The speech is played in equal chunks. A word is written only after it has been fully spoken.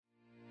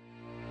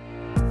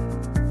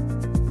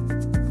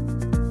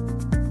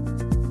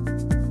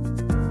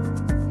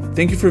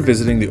Thank you for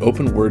visiting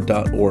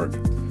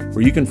theopenword.org,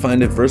 where you can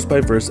find a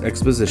verse-by-verse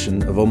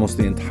exposition of almost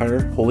the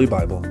entire Holy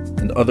Bible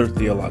and other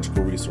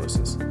theological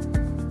resources.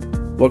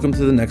 Welcome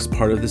to the next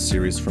part of this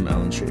series from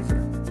Alan Schaefer.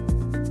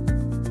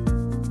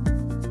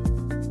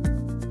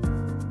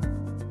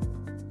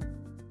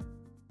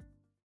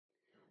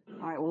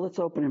 All right, well, let's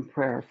open in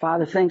prayer.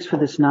 Father, thanks for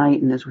this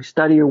night, and as we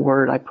study your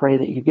word, I pray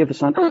that you give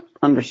us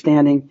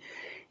understanding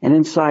and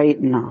insight,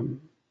 and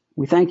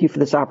we thank you for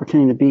this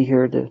opportunity to be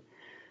here, to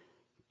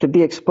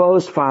be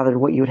exposed, Father, to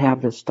what you would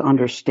have us to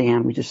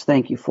understand. We just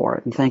thank you for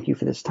it, and thank you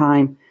for this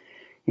time.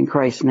 In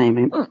Christ's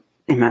name,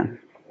 amen.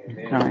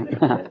 All right.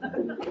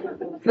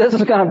 This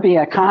is going to be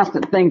a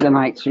constant thing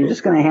tonight, so you're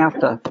just going to have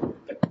to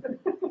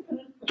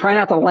try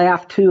not to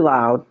laugh too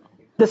loud.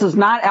 This is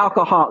not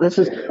alcohol. This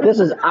is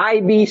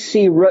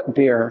IBC root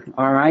beer.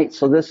 All right.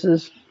 So this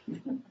is.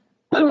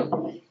 I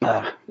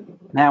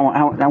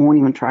won't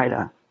even try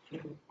to.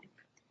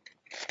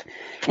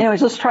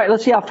 Anyways,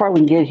 let's see how far we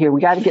can get here. We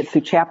got to get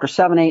through chapter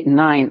 7, 8, and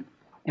 9,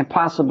 and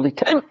possibly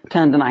 10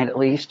 tonight at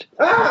least.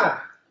 Yeah.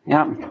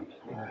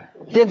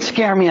 Didn't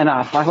scare me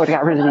enough. I would have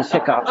got rid of these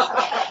hiccups.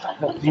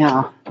 But,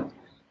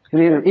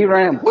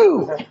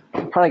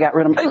 probably got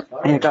rid of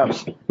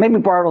hiccups. Maybe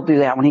Bart will do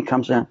that when he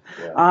comes in.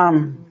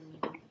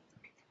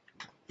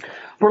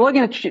 We're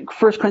looking at 1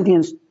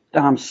 Corinthians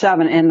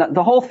 7, and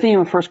the whole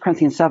theme of 1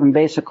 Corinthians 7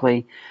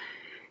 basically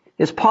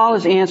is Paul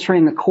is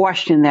answering the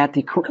question that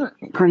the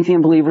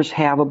Corinthian believers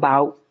have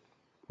about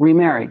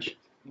remarriage.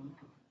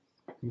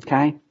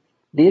 Okay?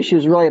 The issue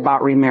is really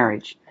about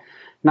remarriage.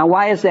 Now,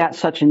 why is that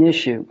such an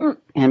issue?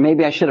 And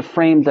maybe I should have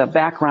framed the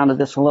background of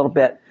this a little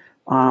bit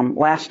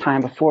last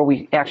time before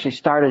we actually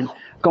started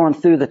going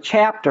through the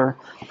chapter.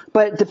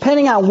 But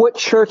depending on what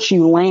church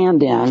you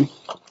land in,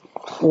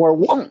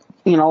 or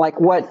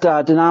like what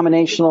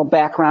denominational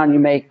background you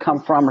may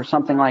come from or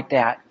something like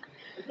that.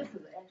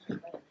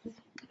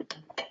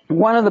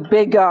 One of the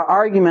big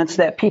arguments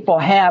that people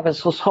have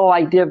is this whole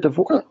idea of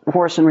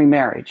divorce and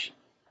remarriage.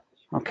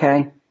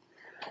 Okay?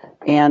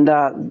 And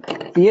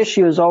the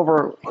issue is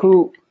over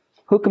who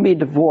can be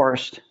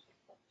divorced.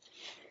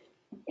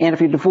 And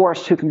if you're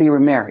divorced, who can be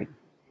remarried.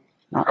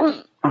 All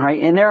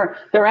right? And there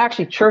are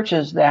actually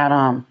churches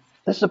that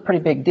this is a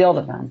pretty big deal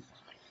to them.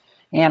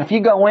 And if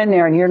you go in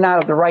there and you're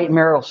not of the right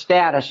marital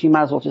status, you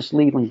might as well just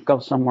leave and go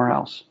somewhere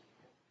else.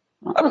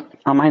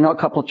 I know a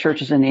couple of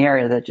churches in the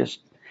area that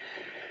just,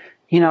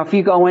 if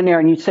you go in there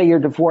and you say you're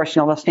divorced,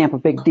 they'll stamp a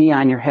big D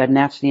on your head, and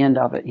that's the end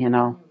of it,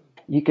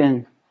 You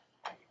can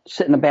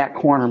sit in the back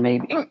corner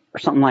maybe or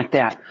something like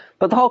that.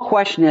 But the whole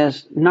question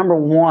is, number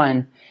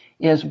one,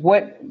 is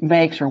what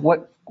makes or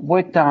what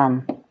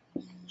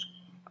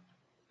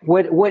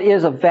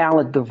is a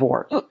valid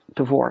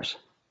divorce?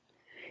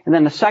 And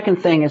then the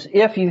second thing is,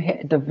 if you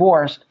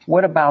divorced,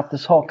 what about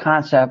this whole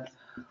concept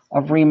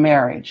of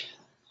remarriage?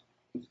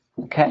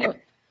 Okay.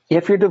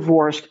 If you're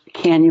divorced,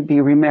 can you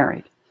be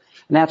remarried?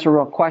 And that's a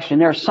real question.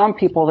 There are some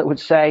people that would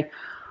say,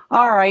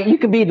 all right, you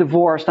can be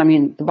divorced. I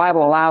mean, the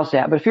Bible allows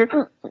that. But if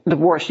you're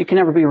divorced, you can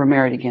never be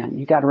remarried again.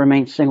 You got to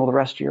remain single the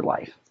rest of your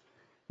life.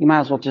 You might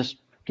as well just,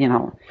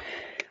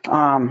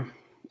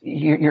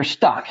 you're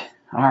stuck.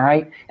 All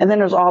right. And then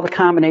there's all the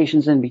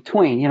combinations in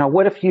between.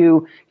 What if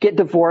you get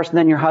divorced and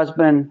then your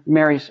husband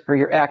marries, or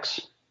your ex,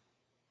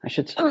 I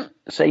should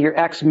say your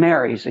ex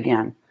marries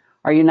again?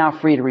 Are you now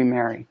free to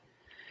remarry?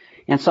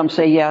 And some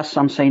say yes,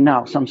 some say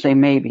no, some say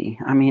maybe.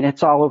 I mean,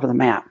 it's all over the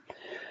map.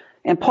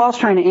 And Paul's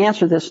trying to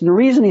answer this. And the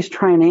reason he's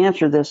trying to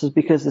answer this is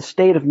because the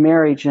state of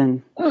marriage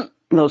in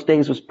those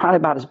days was probably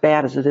about as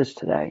bad as it is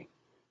today,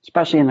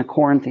 especially in the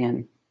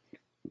Corinthian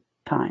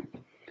time.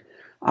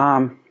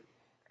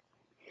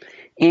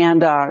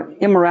 And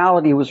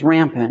immorality was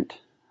rampant.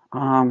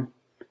 The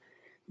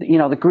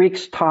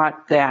Greeks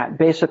taught that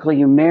basically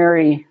you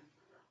marry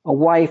a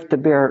wife to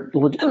bear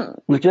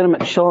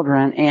legitimate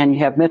children, and you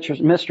have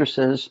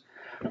mistresses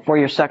for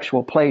your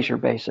sexual pleasure,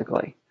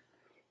 basically.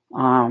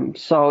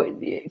 So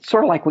it's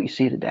sort of like what you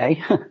see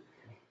today.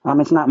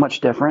 It's not much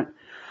different.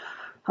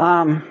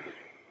 So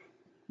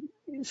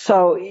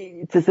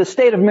the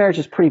state of marriage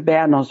is pretty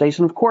bad in those days.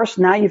 And of course,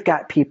 now you've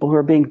got people who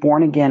are being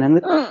born again in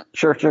the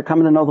church. They're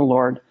coming to know the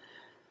Lord.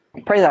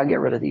 Pray that I'll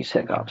get rid of these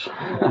hiccups.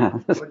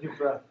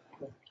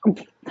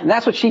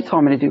 That's what she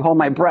told me to do, hold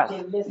my breath,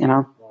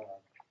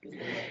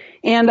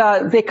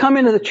 And they come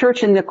into the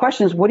church, and the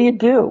question is, what do you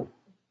do?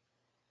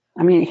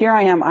 I mean, here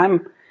I am.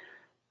 I'm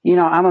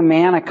a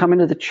man. I come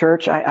into the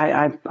church.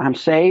 I'm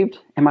saved,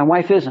 and my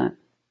wife isn't.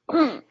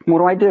 What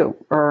do I do?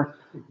 Or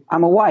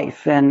I'm a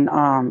wife, and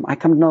I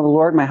come to know the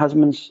Lord. My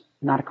husband's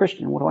not a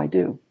Christian. What do I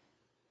do?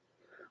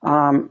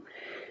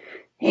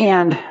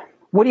 And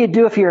what do you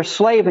do if you're a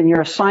slave and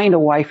you're assigned a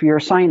wife or you're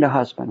assigned a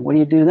husband? What do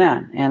you do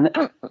then?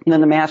 And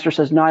then the master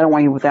says, no, I don't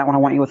want you with that one. I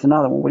want you with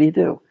another one. What do you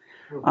do?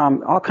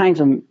 All kinds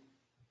of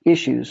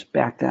issues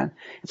back then.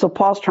 And so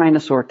Paul's trying to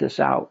sort this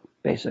out,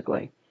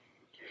 basically.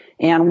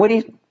 And what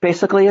he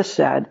basically has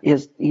said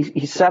is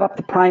he set up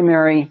the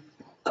primary,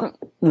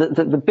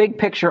 the big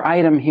picture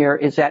item here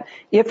is that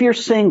if you're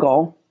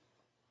single,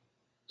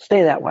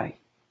 stay that way.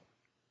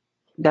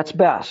 That's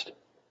best.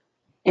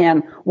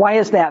 And why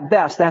is that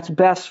best? That's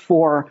best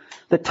for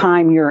the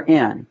time you're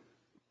in.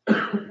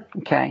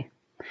 Okay.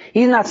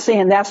 He's not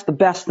saying that's the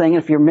best thing.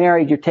 If you're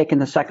married, you're taking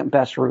the second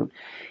best route.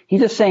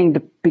 He's just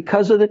saying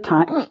because of the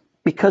time,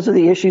 because of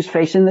the issues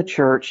facing the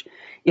church,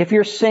 if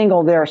you're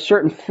single, there are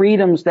certain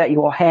freedoms that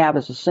you will have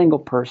as a single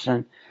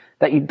person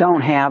that you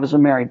don't have as a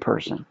married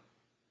person.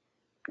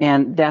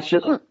 And that's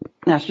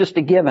just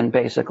a given,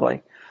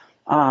 basically.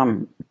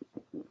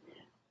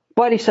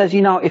 But he says,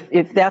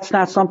 if that's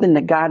not something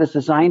that God has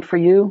designed for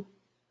you,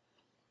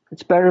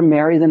 it's better to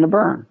marry than to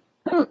burn.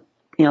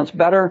 It's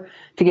better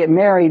to get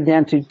married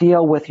than to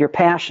deal with your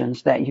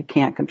passions that you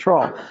can't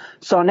control.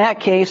 So in that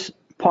case,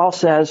 Paul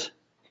says,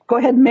 go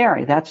ahead and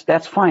marry.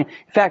 That's fine.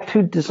 In fact,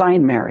 who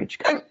designed marriage?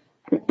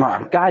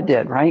 God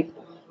did, right?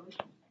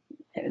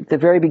 At the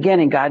very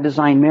beginning, God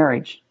designed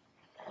marriage.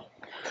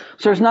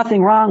 So there's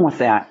nothing wrong with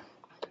that.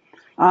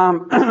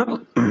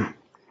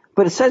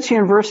 But it says here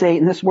in verse 8,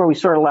 and this is where we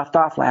sort of left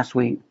off last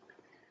week.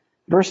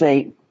 Verse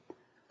 8,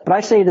 but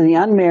I say to the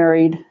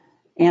unmarried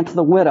and to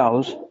the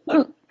widows,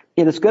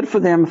 it is good for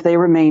them if they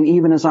remain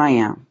even as I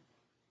am.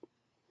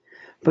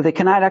 But they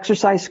cannot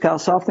exercise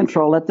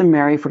self-control, let them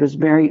marry, for it is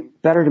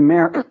better to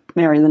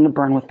marry than to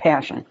burn with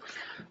passion.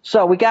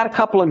 So we got a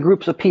couple of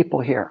groups of people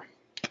here,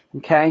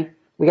 okay?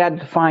 We got to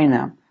define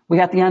them. We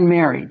got the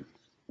unmarried,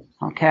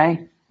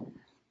 okay?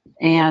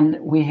 And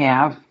we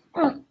have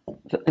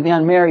the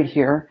unmarried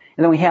here,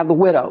 and then we have the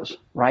widows,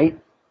 right?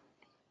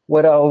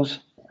 Widows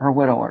or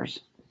widowers,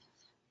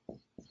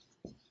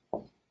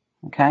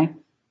 okay?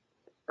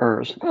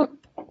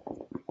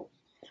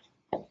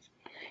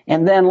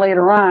 And then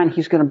later on,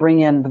 he's going to bring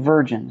in the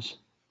virgins,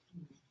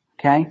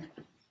 okay?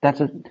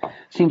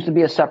 Seems to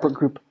be a separate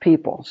group of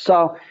people.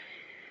 So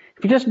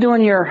if you're just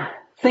doing your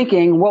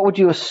thinking, what would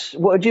you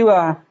ascribe,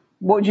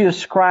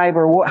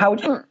 or how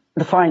would you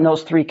define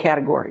those three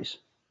categories?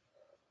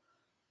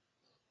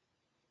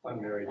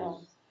 Unmarried is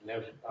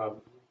never.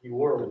 You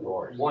were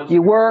divorced.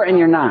 You were, and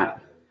you're not.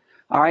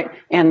 All right,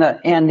 and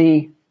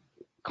the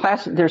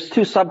class. There's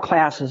two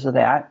subclasses of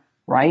that,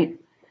 right?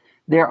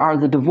 There are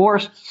the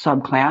divorced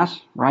subclass,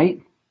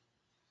 right?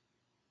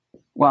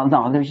 Well,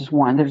 no, there's just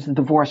one. There's the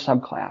divorced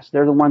subclass.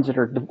 They're the ones that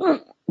are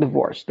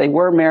divorced. They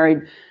were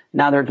married,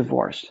 now they're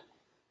divorced.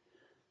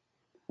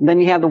 And then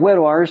you have the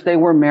widowers. They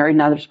were married,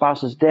 now their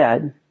spouse is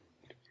dead.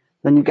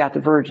 Then you've got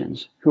the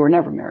virgins who are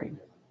never married.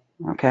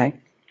 Okay?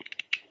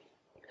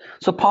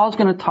 So Paul's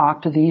going to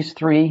talk to these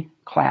three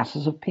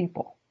classes of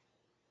people.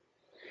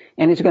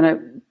 And he's going to,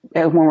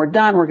 when we're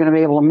done, we're going to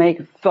be able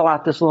to fill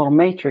out this little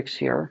matrix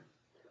here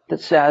that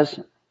says,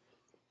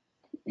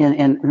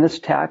 in this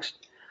text,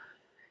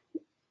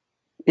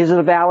 is it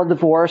a valid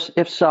divorce?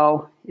 If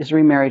so, is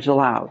remarriage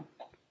allowed?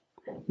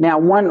 Now,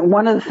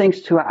 one of the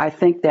things I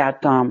think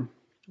that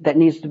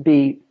needs to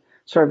be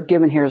sort of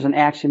given here as an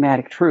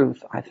axiomatic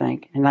truth, I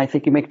think, and I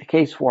think you make the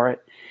case for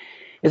it,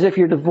 is if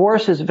your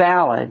divorce is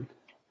valid,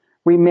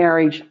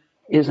 remarriage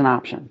is an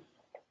option.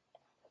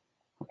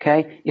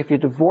 Okay? If your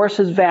divorce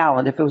is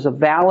valid, if it was a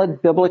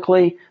valid,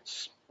 biblically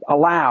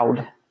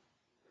allowed,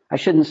 I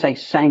shouldn't say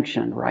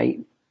sanctioned, right?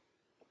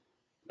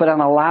 But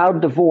an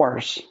allowed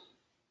divorce,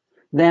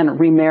 then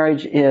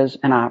remarriage is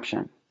an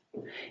option.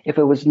 If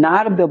it was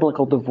not a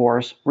biblical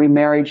divorce,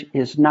 remarriage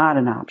is not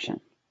an option.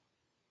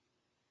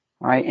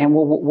 All right? And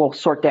we'll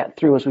sort that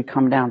through as we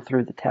come down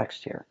through the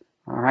text here.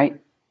 All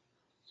right?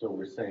 So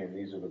we're saying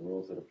these are the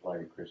rules that apply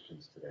to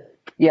Christians today.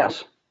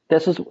 Yes.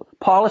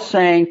 Paul is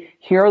saying,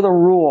 here are the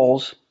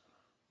rules,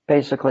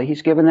 basically.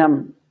 He's given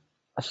them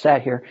a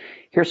set here.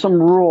 Here's some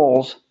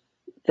rules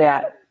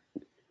that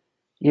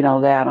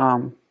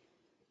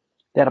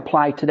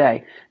apply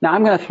today. Now,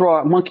 I'm going to throw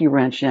a monkey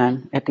wrench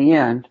in at the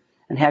end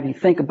and have you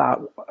think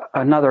about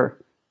another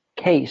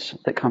case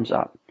that comes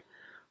up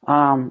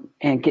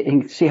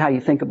and see how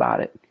you think about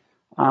it.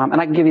 And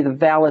I can give you the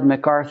valid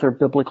MacArthur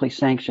biblically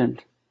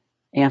sanctioned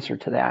answer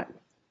to that.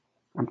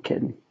 I'm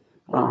kidding.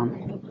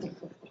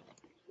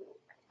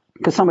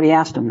 Because somebody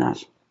asked him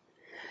this.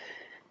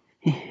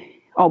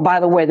 Oh, by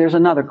the way, there's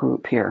another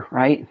group here,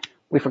 right?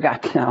 We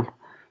forgot them.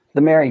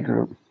 The married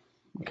group.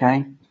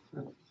 Okay?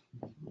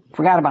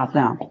 Forgot about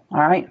them. All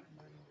right?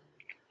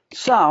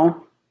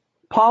 So,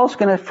 Paul's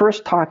going to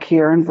first talk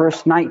here in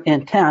verse 9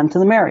 and 10 to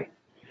the married.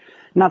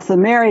 Now, to the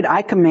married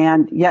I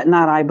command, yet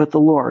not I, but the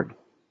Lord.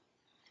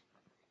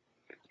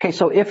 Okay,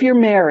 so if you're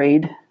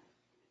married,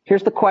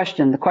 here's the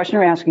question. The question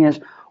you're asking is,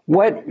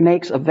 what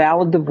makes a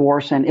valid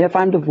divorce? And if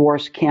I'm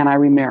divorced, can I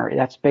remarry?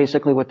 That's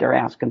basically what they're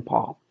asking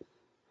Paul.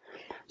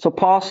 So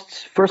Paul,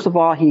 first of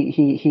all,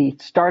 he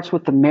starts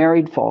with the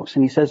married folks,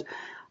 and he says,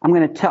 I'm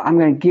going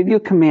to give you a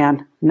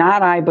command,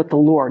 not I, but the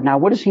Lord. Now,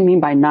 what does he mean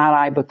by not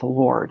I, but the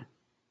Lord?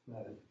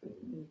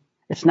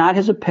 It's not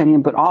his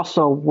opinion, but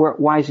also,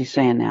 why is he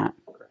saying that?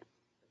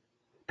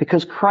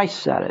 Because Christ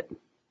said it.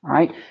 All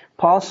right?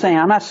 Paul's saying,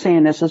 I'm not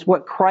saying this is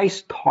what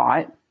Christ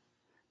taught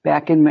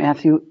back in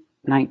Matthew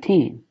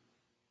 19.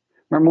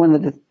 Remember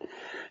when the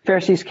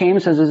Pharisees came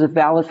and says, is it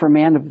valid for a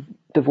man to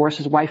divorce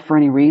his wife for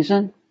any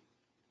reason?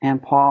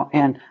 And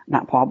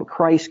not Paul, but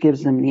Christ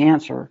gives them the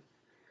answer.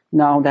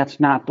 No, that's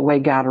not the way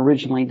God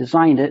originally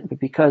designed it, but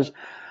because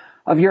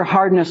of your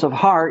hardness of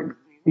heart,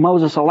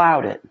 Moses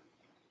allowed it.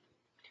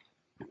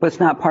 But it's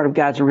not part of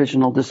God's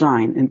original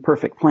design and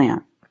perfect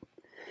plan.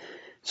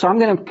 So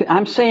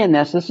I'm saying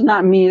this is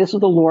not me, this is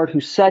the Lord who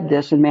said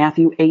this in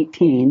Matthew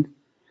 18,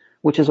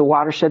 which is a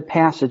watershed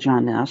passage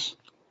on this.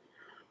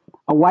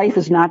 A wife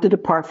is not to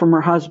depart from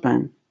her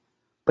husband,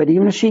 but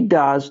even if she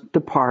does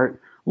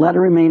depart, let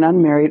her remain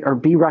unmarried or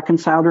be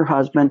reconciled to her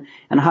husband,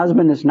 and a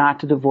husband is not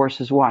to divorce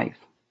his wife.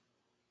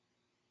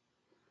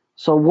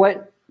 So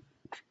what,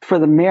 for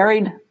the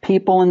married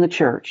people in the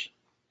church,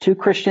 2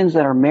 Christians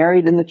that are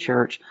married in the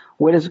church,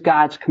 what is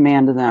God's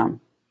command to them?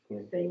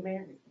 Stay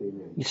married.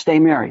 You stay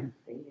married.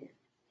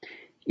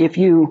 If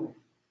you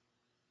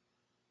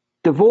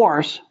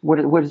divorce,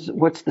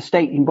 what's the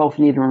state you both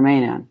need to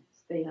remain in?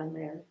 Stay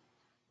unmarried.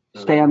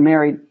 Stay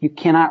unmarried. You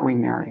cannot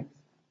remarry.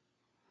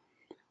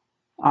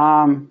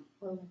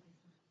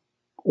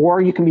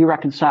 Or you can be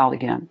reconciled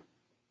again.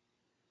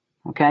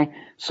 Okay?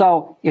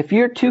 So if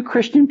you're 2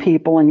 Christian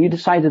people and you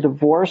decide to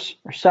divorce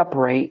or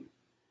separate,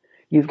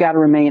 you've got to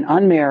remain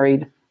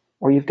unmarried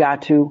or you've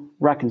got to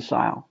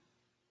reconcile.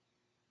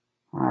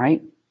 All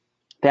right?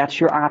 That's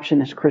your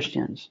option as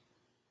Christians.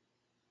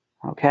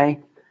 Okay?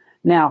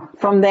 Now,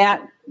 from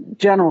that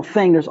general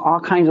thing, there's all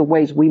kinds of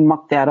ways we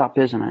muck that up,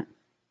 isn't it?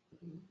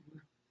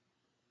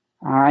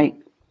 All right?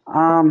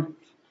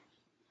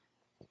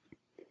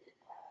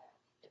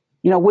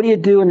 What do you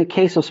do in the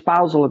case of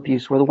spousal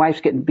abuse where the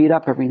wife's getting beat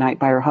up every night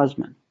by her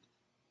husband?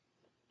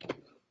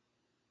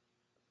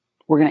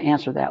 We're going to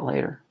answer that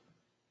later.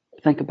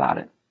 Think about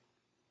it.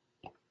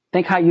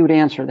 Think how you would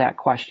answer that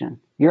question.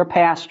 You're a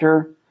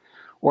pastor,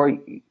 or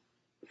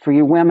for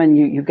you women,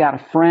 you've got a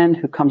friend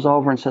who comes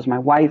over and says, my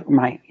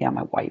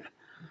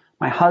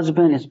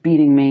husband is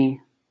beating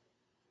me.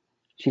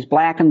 She's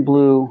black and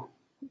blue.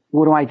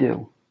 What do I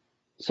do?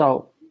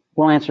 So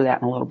we'll answer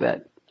that in a little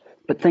bit.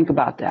 But think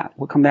about that.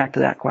 We'll come back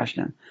to that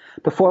question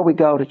before we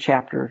go to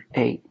chapter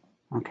 8.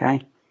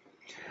 Okay?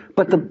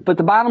 But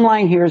the bottom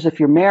line here is if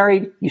you're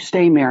married, you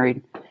stay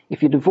married.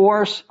 If you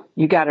divorce,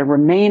 you got to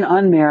remain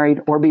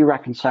unmarried or be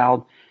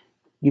reconciled.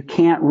 You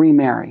can't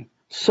remarry.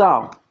 So,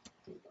 all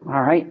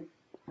right.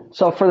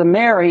 So for the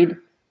married,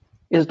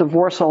 is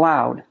divorce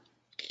allowed?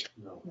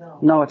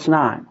 No, it's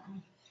not.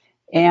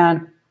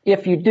 And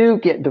if you do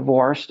get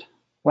divorced,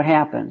 what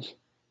happens?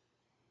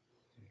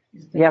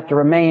 You have to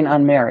remain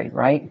unmarried,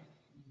 right?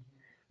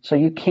 So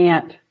you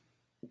cannot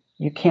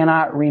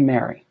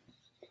remarry.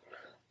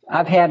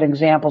 I've had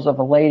examples of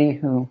a lady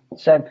who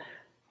said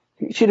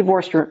she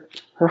divorced her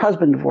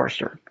husband divorced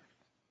her.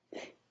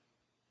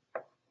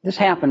 This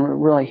happened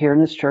really here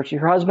in this church.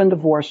 Her husband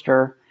divorced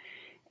her,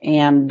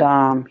 and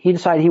he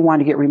decided he wanted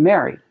to get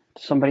remarried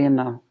to somebody in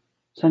the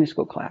Sunday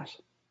school class.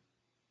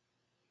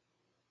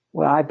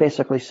 Well, I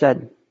basically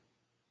said,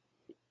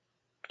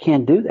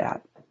 can't do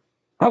that.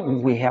 Oh,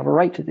 we have a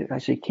right to do it. I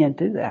said, you can't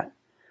do that.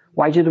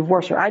 Why'd you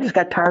divorce her? I just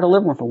got tired of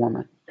living with a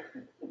woman.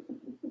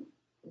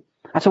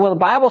 I said, well, the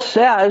Bible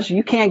says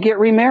you can't get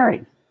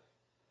remarried.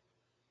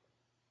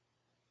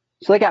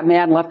 So they got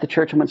mad and left the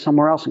church and went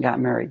somewhere else and got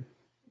married.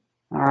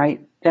 All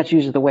right? That's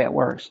usually the way it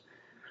works.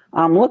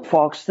 Look,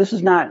 folks,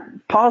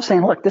 Paul's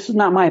saying, look, this is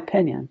not my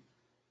opinion.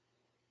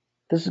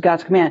 This is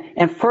God's command.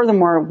 And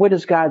furthermore, what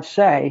does God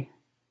say?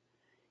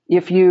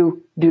 If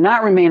you do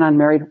not remain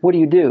unmarried, what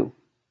do?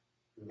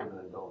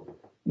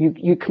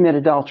 You commit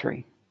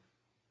adultery.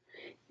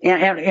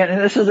 And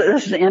this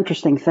is an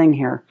interesting thing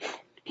here.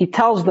 He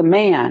tells the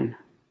man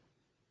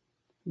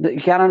that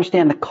you got to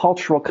understand the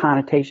cultural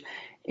connotation.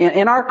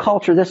 In our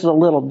culture, this is a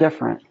little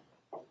different.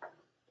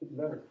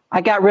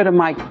 I got rid of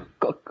my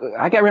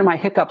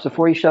hiccups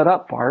before you shut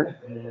up, Bart.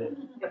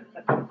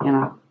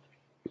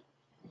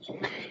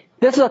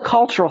 This is a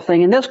cultural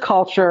thing. In this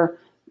culture,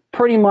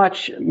 pretty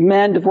much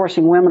men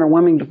divorcing women or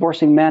women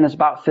divorcing men is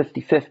about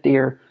 50-50,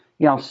 or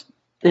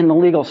in the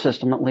legal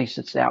system at least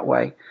it's that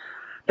way.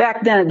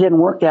 Back then, it didn't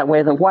work that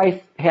way. The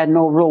wife had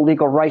no real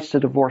legal rights to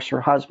divorce her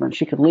husband.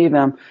 She could leave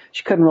him.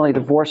 She couldn't really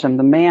divorce him.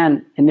 The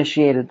man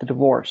initiated the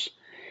divorce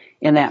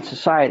in that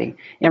society.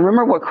 And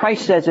remember what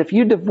Christ says, if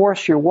you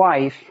divorce your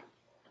wife,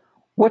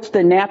 what's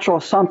the natural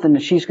assumption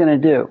that she's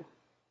going to do?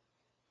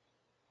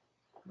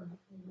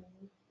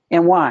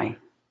 And why?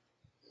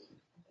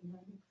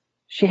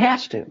 She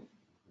has to.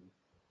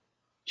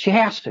 She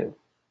has to.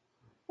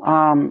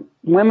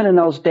 Women in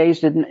those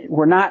days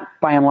were not,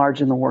 by and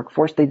large, in the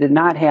workforce. They did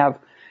not have,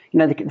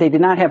 they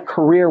did not have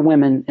career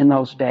women in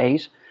those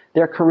days.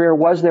 Their career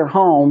was their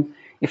home.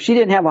 If she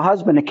didn't have a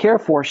husband to care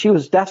for, she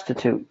was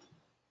destitute.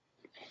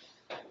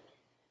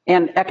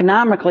 And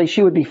economically,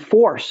 she would be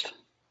forced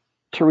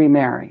to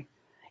remarry.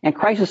 And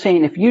Christ is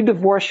saying, if you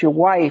divorce your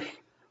wife,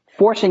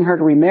 forcing her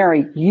to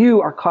remarry,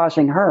 you are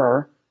causing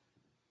her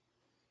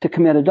to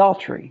commit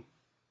adultery.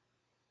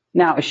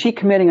 Now, is she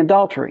committing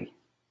adultery?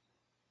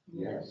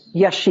 Yes.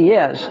 Yes, she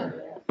is.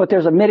 But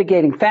there's a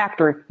mitigating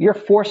factor. You're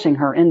forcing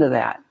her into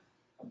that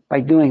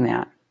by doing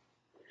that.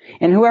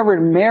 And whoever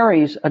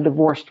marries a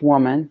divorced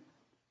woman,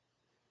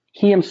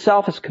 he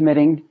himself is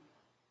committing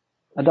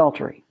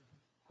adultery.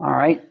 All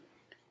right.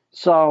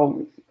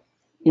 So,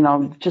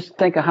 just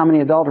think of how many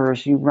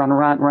adulterers you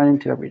run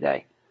into every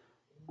day.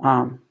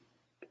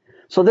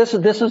 So this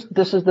is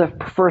the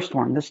first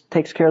one. This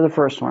takes care of the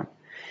first one.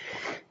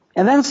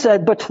 And then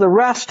said, but to the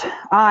rest,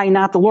 I,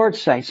 not the Lord,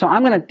 say. So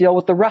I'm going to deal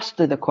with the rest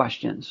of the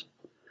questions.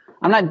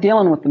 I'm not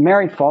dealing with the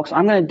married folks.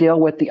 I'm going to deal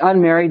with the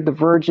unmarried, the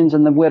virgins,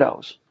 and the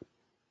widows.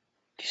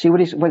 Do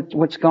you see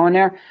what's going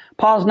there?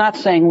 Paul's not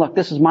saying, look,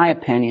 this is my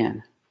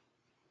opinion.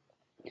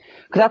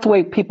 Because that's the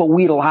way people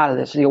wheedle out of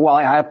this.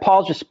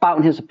 Paul's just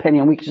spouting his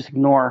opinion. We can just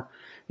ignore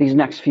these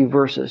next few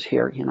verses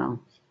here,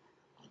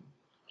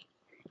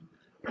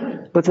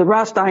 But the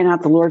rest, I,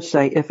 not the Lord,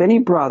 say, if any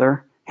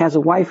brother has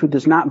a wife who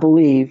does not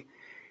believe,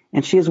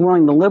 and she is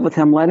willing to live with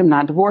him, let him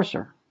not divorce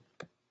her.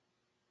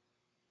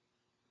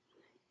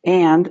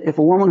 And if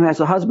a woman who has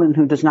a husband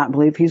who does not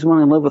believe, he's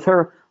willing to live with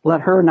her,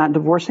 let her not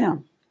divorce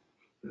him.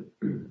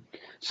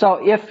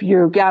 So if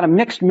you've got a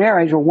mixed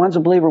marriage, or one's a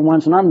believer,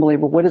 one's an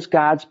unbeliever, what is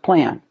God's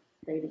plan?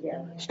 Stay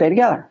together. Stay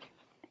together.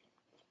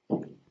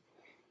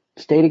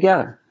 Stay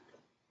together.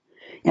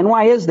 And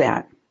why is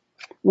that?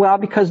 Well,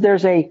 because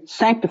there's a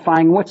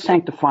sanctifying. What's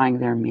sanctifying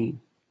there mean?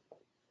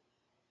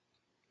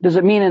 Does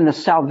it mean in the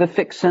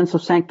salvific sense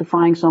of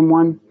sanctifying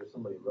someone? There's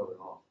somebody rubbing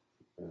off.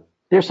 Yeah.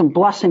 There's some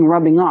blessing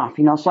rubbing off.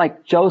 It's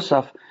like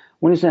Joseph,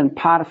 when he's in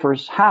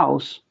Potiphar's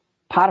house,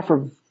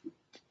 Potiphar,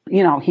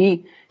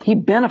 he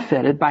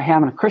benefited by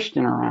having a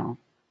Christian around.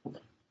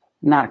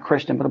 Not a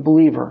Christian, but a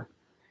believer.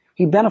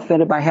 He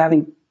benefited by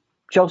having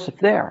Joseph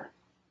there.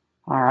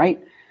 All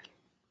right?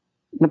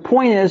 The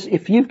point is,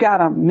 if you've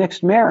got a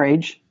mixed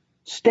marriage,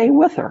 stay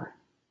with her.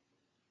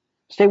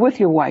 Stay with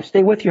your wife.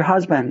 Stay with your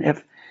husband.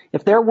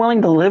 If they're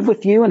willing to live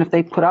with you, and if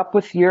they put up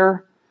with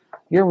your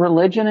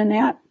religion and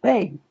that,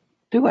 hey,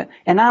 do it.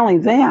 And not only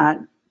that,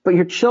 but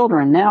your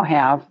children now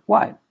have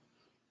what?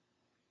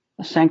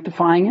 A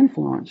sanctifying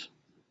influence.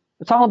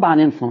 It's all about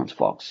influence,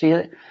 folks. See,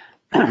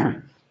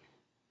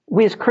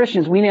 we as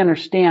Christians, we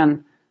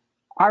understand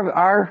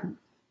the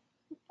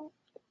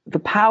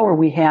power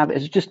we have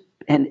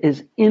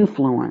is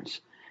influence.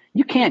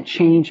 You can't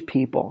change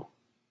people,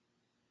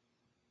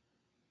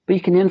 but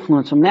you can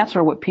influence them. That's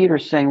what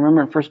Peter's saying.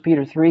 Remember in 1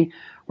 Peter 3,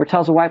 where it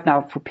tells the wife,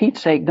 now for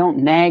Pete's sake, don't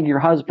nag your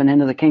husband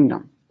into the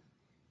kingdom.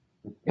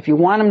 If you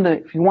want him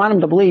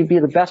to believe, be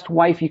the best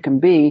wife you can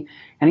be,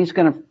 and he's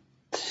going to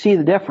see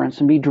the difference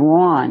and be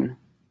drawn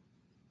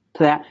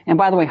to that. And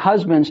by the way,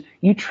 husbands,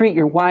 you treat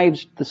your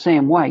wives the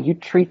same way. You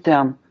treat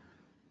them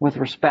with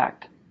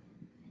respect.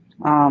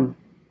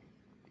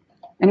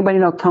 Anybody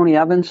know Tony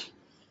Evans?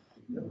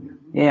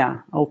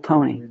 Yeah, old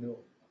Tony.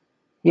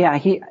 Yeah,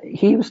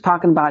 he was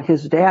talking about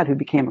his dad who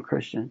became a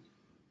Christian.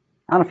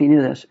 I don't know if you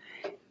knew this.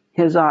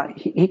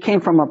 He came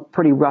from a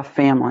pretty rough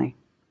family,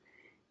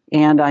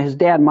 and his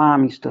dad and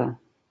mom used to,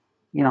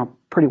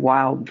 pretty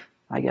wild,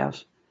 I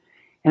guess.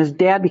 And his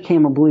dad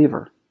became a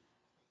believer,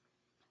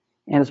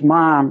 and his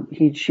mom,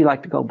 she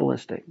liked to go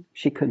ballistic.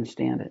 She couldn't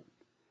stand it.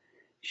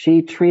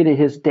 She treated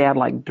his dad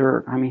like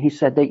dirt. I mean, he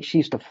said she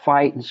used to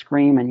fight and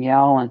scream and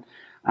yell,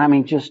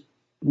 and just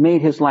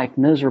made his life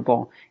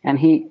miserable. And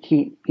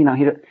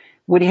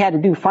what he had to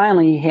do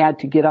finally, he had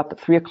to get up at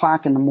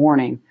 3:00 in the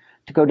morning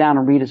to go down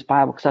and read his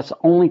Bible, because that's the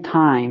only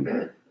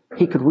time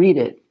he could read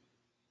it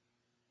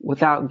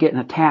without getting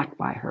attacked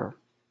by her.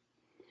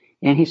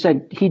 And he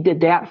said he did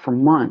that for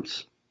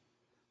months,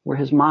 where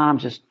his mom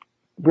just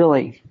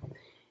really.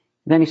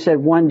 Then he said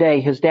one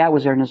day his dad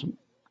was there, and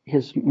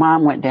his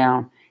mom went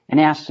down and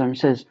asked him,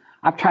 says,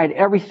 I've tried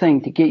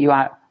everything to get you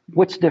out.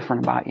 What's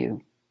different about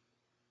you?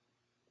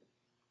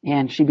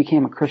 And she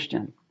became a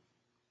Christian,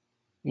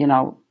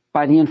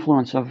 by the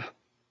influence of,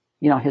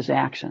 his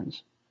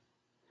actions.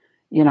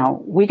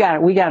 We got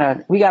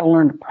to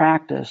learn to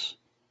practice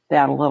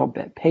that a little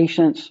bit.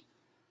 Patience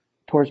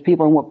towards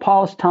people. And what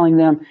Paul is telling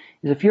them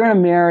is, if you're in a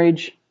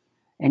marriage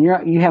and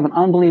you have an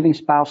unbelieving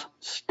spouse,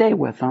 stay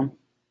with them.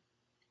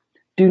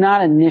 Do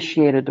not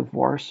initiate a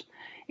divorce.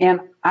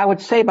 And I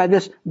would say by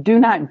this, do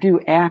not do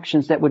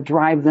actions that would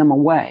drive them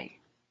away.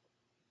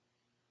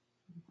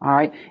 All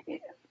right?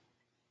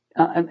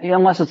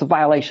 Unless it's a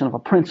violation of a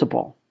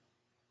principle.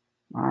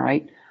 All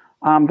right?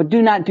 But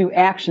do not do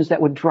actions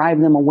that would drive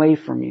them away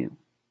from you.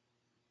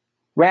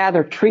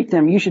 Rather,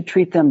 you should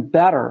treat them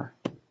better.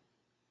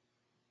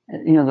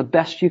 The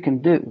best you can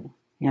do,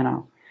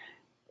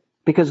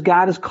 because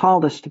God has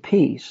called us to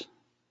peace.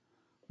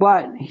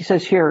 But he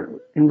says here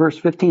in verse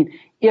 15,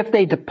 if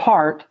they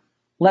depart,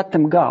 let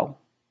them go.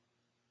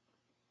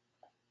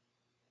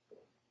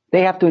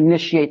 They have to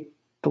initiate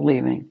the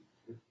leaving.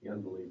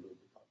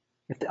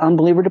 If the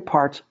unbeliever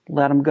departs,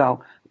 let him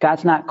go.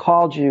 God's not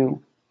called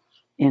you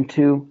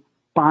into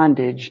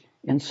bondage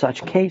in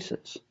such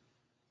cases.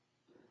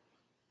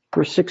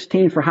 Verse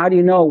 16, for how do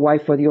you know,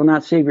 wife, whether you will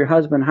not save your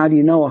husband? How do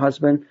you know, a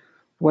husband,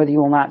 whether you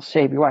will not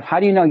save your wife? How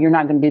do you know you're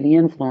not going to be the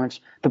influence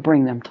to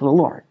bring them to the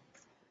Lord?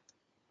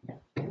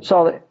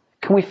 So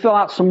can we fill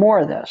out some more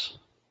of this?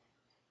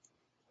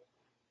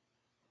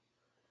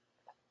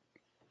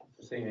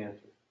 It's the same answer.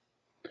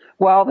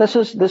 Well, this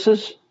is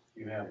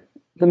You have it.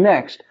 the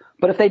mixed.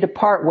 But if they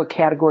depart, what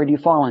category do you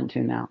fall into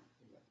now?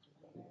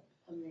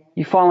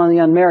 You fall in the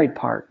unmarried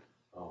part.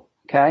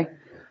 Okay?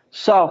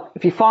 So,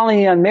 if you fall in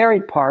the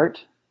unmarried part,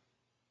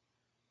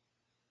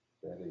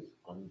 That is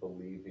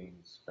unbelieving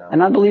spouse.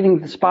 an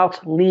unbelieving spouse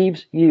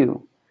leaves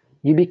you.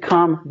 You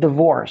become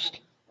divorced.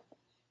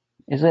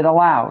 Is it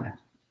allowed?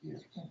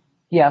 Yes.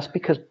 Yes,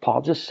 because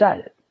Paul just said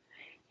it.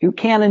 You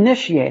can't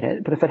initiate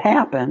it, but if it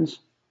happens,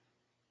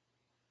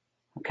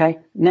 okay,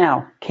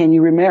 now, can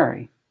you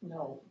remarry?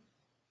 No.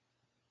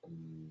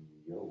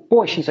 No.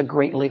 Boy, she's a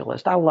great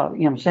legalist. I love,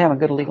 to have a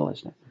good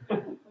legalist.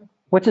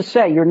 What's it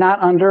say? You're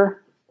not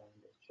under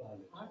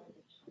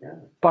Yeah.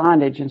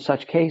 bondage in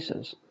such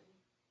cases.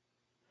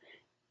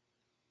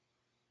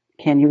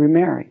 Can you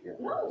remarry? Yes.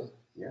 No.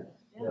 Yes.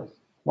 Yes.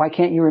 Why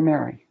can't you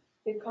remarry?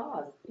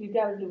 Because you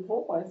got a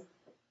divorce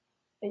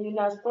and you're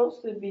not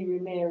supposed to be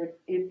remarried.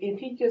 If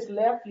he just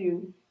left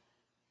you.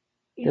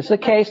 This is a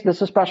case, this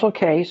is a special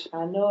case.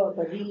 I know it,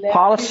 but he left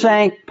Paul is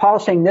you.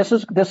 saying this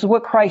is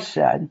what Christ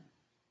said.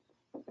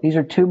 These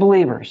are two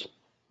believers.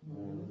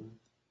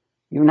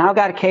 You've now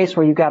got a case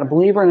where you've got a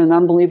believer and an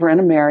unbeliever in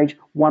a marriage.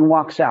 One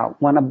walks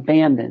out. One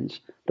abandons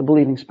the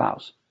believing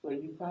spouse. Well,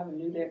 you probably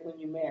knew that when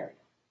you married.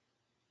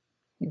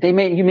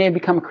 You may have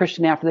become a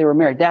Christian after they were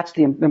married. That's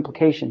the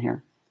implication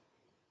here.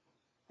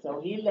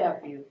 So he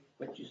left you,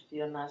 but you're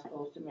still not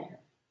supposed to marry.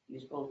 You're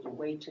supposed to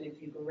wait till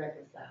if you can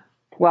reconcile.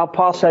 Well,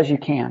 Paul says you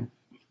can.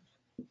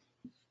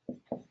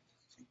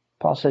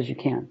 Paul says you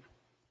can.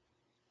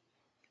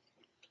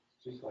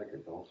 Just like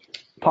adultery.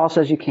 Paul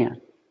says you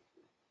can.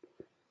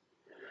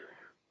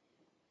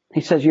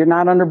 He says you're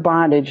not under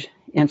bondage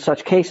in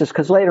such cases,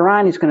 because later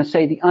on he's going to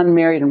say the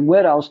unmarried and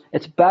widows,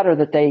 it's better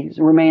that they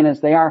remain as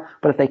they are,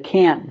 but if they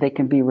can't, they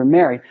can be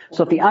remarried.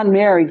 So if the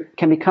unmarried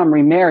can become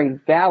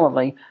remarried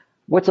validly,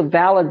 what's a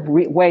valid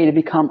way to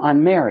become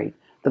unmarried?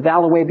 The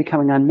valid way of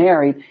becoming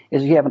unmarried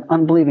is you have an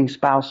unbelieving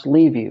spouse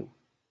leave you.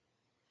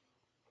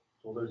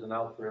 Well, there's an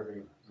out for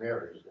every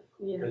marriage.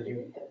 Yeah.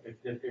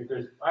 Because if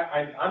there's,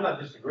 I'm not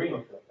disagreeing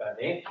with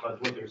that answer,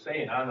 but what they're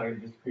saying, I'm not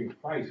going to disagree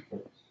with Christ,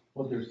 but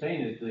what they're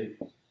saying is that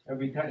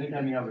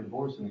anytime you have a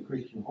divorce in a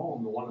Christian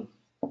home,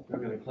 they're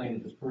going to claim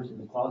that this person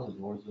who caused the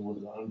divorce was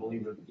an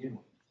unbeliever to begin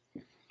with.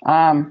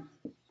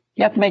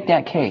 You have to make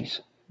that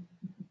case.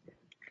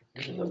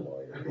 He's a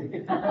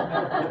lawyer.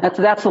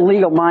 That's the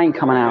legal mind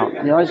coming out.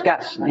 You always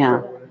got,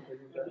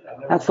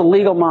 that's the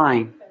legal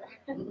mind.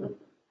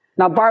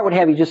 Now, Bart would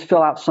have you just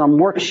fill out some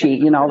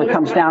worksheet, that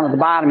comes down at the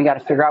bottom. You got to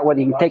figure out whether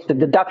you can take the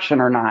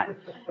deduction or not,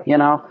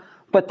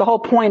 But the whole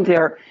point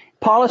there,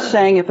 Paul is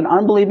saying if an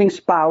unbelieving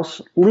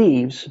spouse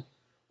leaves,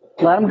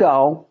 let him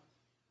go.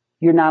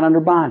 You're not under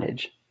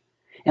bondage.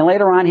 And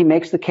later on, he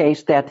makes the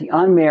case that the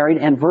unmarried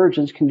and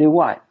virgins can do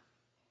what?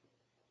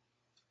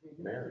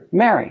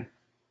 Marry.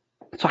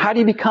 So how do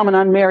you become an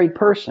unmarried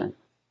person?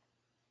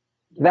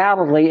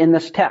 Validly in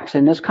this text,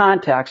 in this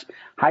context,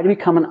 how do you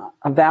become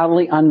a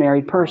validly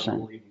unmarried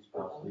person?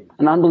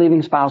 An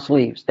unbelieving spouse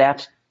leaves.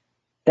 That's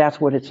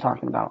what it's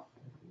talking about.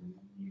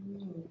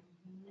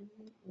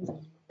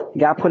 You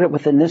got to put it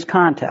within this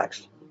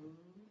context.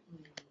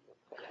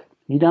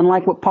 You don't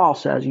like what Paul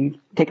says, you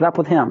take it up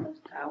with him.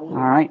 All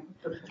right?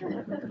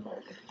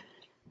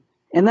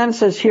 And then it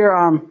says here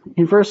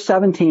in verse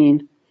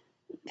 17,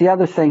 the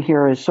other thing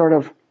here is sort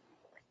of,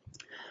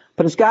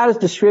 but as God has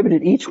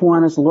distributed each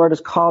one, as the Lord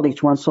has called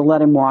each one, so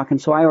let him walk.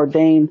 And so I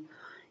ordained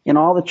in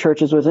all the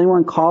churches, was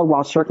anyone called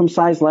while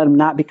circumcised? Let him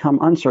not become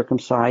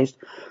uncircumcised.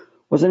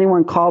 Was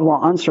anyone called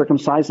while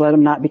uncircumcised? Let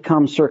him not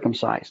become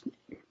circumcised.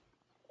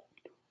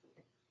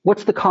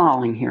 What's the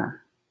calling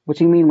here? What's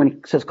he mean when he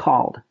says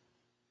called?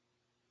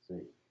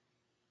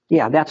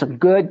 Yeah, that's a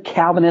good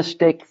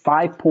Calvinistic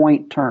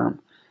 5-point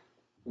term,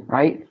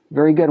 right?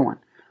 Very good one.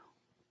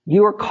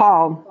 You are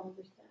called.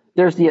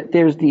 There's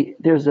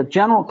a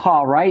general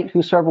call, right?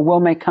 Whosoever will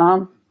may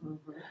come.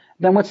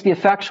 Then what's the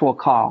effectual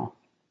call?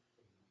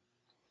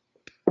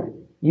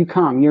 You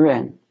come, you're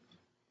in,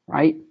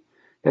 right?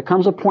 There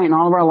comes a point in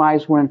all of our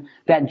lives when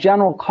that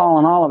general call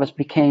in all of us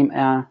became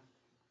an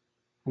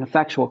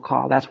effectual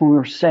call. That's when we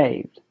were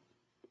saved.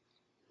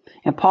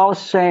 And Paul is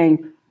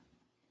saying,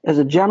 as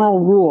a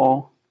general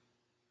rule,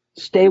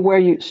 stay where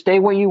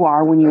you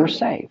are when you're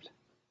saved.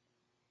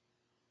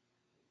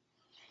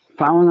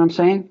 Following what I'm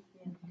saying?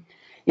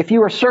 If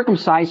you are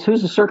circumcised,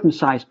 who's the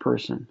circumcised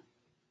person?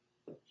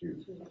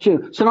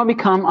 Jew. So don't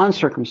become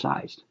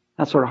uncircumcised.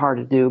 That's sort of hard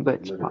to do,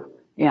 but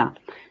yeah.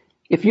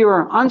 If you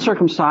are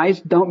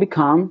uncircumcised, don't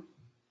become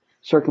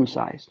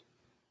circumcised.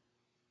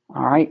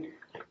 All right?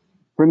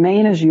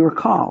 Remain as you are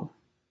called.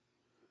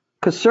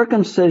 Because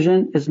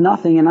circumcision is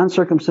nothing and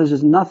uncircumcision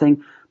is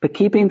nothing, but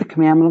keeping the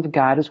commandment of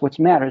God is what's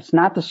matter. It's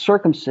not the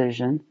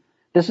circumcision.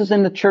 This is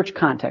in the church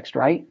context,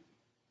 right?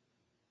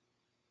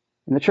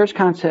 In the church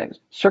context,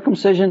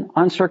 circumcision,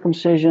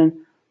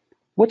 uncircumcision,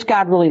 what's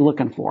God really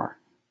looking for?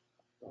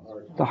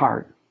 The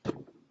heart.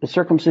 The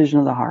circumcision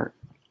of the heart.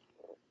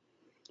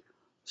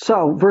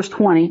 So, verse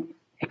 20,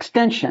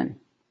 extension.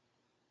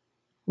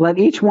 Let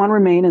each one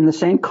remain in the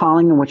same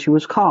calling in which he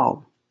was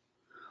called.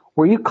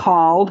 Were you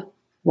called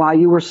while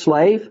you were a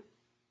slave?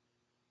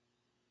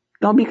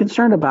 Don't be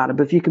concerned about it.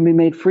 But if you can be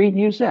made free,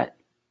 use it.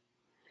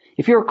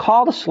 If you're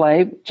called a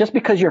slave, just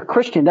because you're a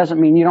Christian doesn't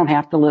mean you don't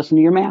have to listen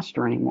to your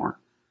master anymore.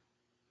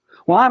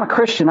 Well, I'm a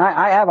Christian.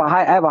 I have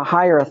a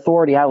higher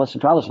authority I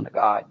listen to. I listen to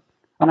God.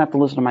 I don't have to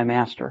listen to my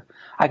master.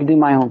 I can do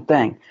my own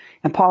thing.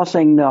 And Paul is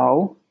saying,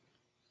 no.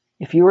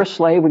 If you were a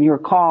slave when you were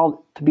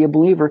called to be a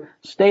believer,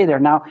 stay there.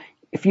 Now,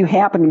 if you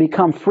happen to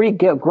become free,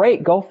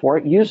 great, go for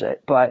it, use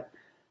it. But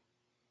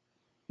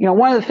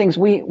one of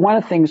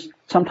the things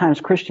sometimes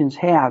Christians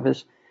have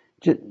is,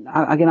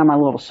 I'll get on my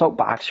little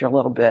soapbox here a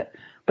little bit.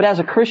 But as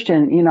a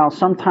Christian,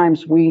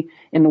 sometimes we,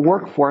 in the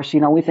workforce,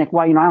 we think,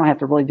 well, I don't have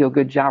to really do a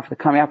good job for the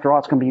company. After all,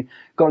 it's going to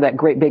go to that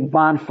great big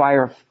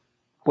bonfire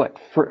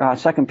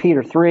of 2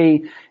 Peter 3.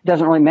 It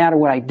doesn't really matter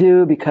what I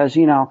do because,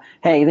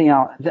 hey,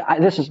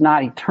 this is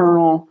not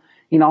eternal.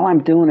 All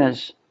I'm doing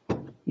is,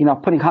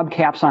 putting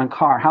hubcaps on a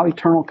car. How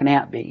eternal can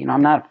that be?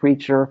 I'm not a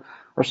preacher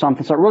or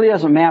something. So it really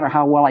doesn't matter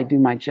how well I do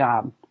my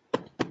job.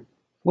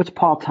 What's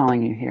Paul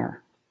telling you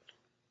here?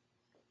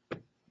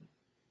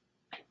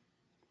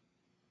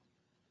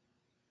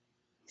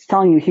 He's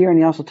telling you here, and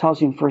he also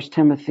tells you in 1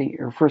 Timothy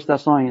or 1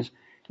 Thessalonians,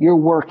 your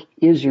work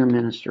is your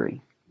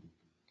ministry.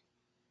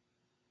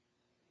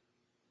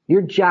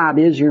 Your job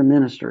is your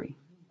ministry.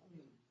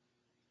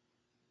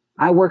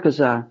 I work as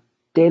a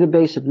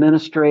database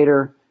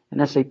administrator,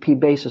 an SAP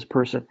basis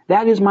person.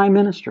 That is my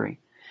ministry.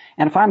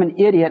 And if I'm an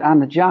idiot on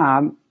the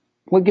job,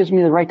 what gives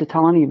me the right to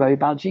tell anybody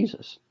about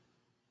Jesus?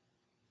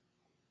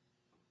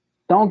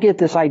 Don't get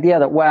this idea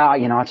that, well,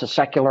 it's a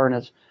secular and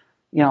it's,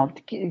 you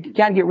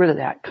got to get rid of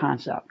that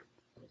concept.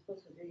 You're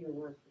supposed to do your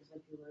work as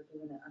if you were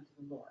doing it unto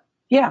the Lord.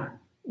 Yeah,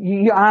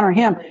 you honor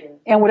him.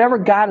 And whatever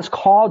God has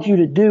called you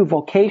to do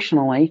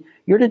vocationally,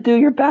 you're to do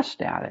your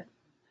best at it.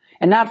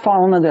 And not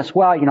fall into this,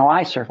 well,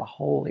 I serve a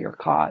holier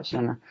cause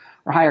or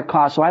higher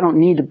cause, so I don't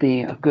need to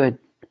be a good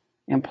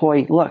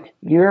employee. Look,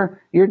 your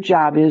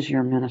job is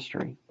your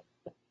ministry.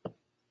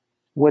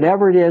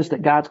 Whatever it is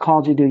that God's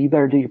called you to do, you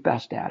better do your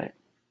best at it.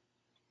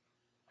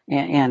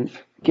 And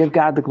give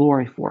God the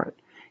glory for it.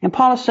 And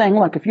Paul is saying,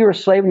 look, if you're a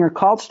slave and you're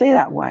called, stay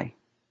that way.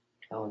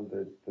 Alan,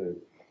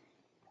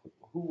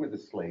 who were the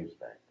slaves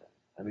back then?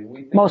 I mean,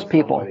 we think Most of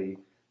people. Somebody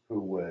who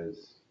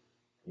was,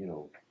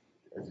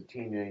 as a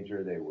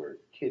teenager, they were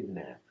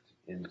kidnapped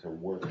into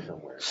work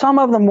somewhere. Some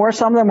of them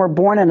were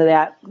born into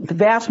that. The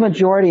vast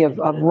majority of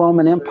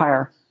Roman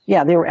Empire,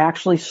 yeah, they were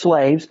actually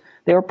slaves.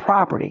 They were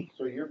property.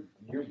 So you're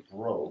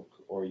broke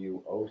or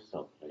you owe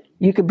something.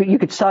 You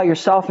could sell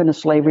yourself into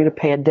slavery to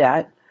pay a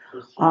debt.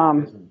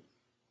 So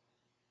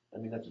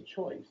that's a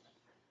choice.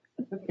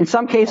 In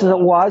some cases it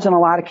was, in a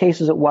lot of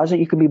cases it wasn't.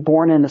 You could be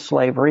born into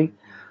slavery.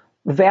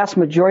 The vast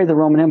majority of the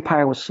Roman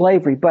Empire was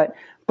slavery, but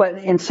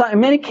in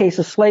many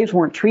cases slaves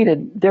weren't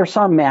treated. There are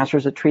some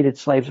masters that treated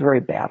slaves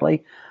very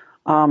badly,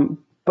 but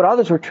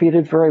others were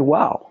treated very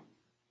well.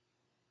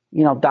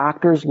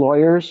 Doctors,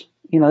 lawyers.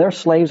 There are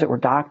slaves that were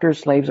doctors,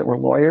 slaves that were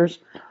lawyers.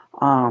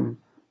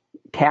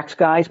 Tax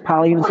guys,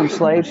 probably even some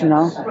slaves,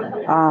 look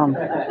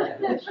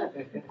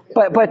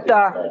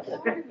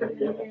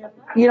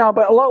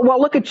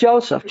at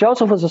Joseph.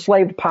 Joseph was a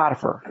slave to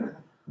Potiphar.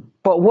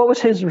 But what was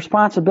his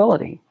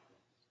responsibility?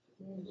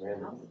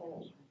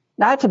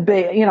 That's a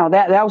big,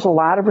 that was a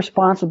lot of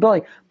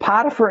responsibility.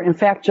 Potiphar, in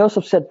fact,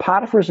 Joseph said,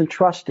 Potiphar's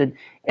entrusted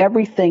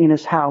everything in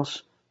his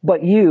house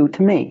but you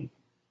to me.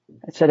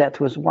 I said that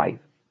to his wife.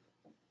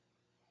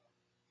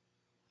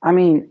 I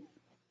mean,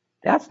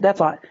 that's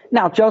all.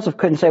 Now, Joseph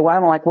couldn't say, well, I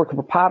don't like working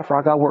for Potiphar.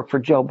 I'll go work for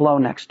Joe Blow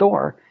next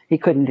door. He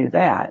couldn't do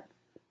that.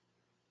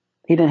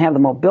 He didn't have the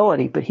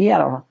mobility, but he had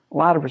a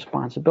lot of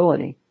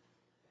responsibility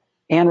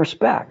and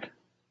respect.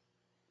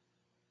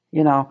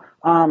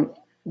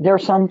 There are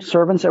some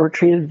servants that were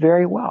treated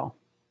very well.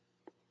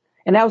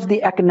 And that was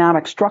the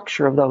economic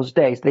structure of those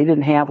days. They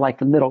didn't have like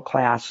the middle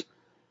class,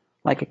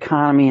 like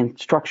economy and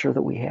structure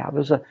that we have.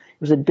 It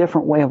was a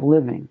different way of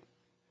living.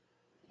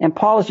 And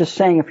Paul is just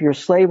saying, if you're a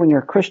slave when you're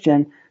a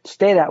Christian,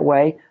 stay that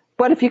way.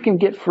 But if you can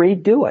get free,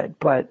 do it.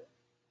 But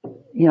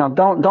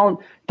don't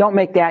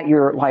make that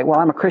your like, well,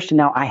 I'm a Christian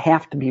now, I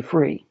have to be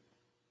free.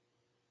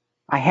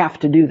 I have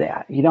to do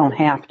that. You don't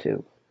have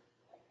to.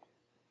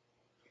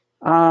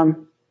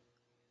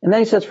 And then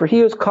he says, for he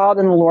who is called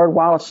in the Lord,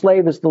 while a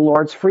slave is the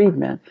Lord's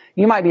freedman.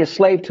 You might be a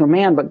slave to a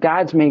man, but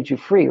God's made you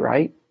free,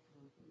 right?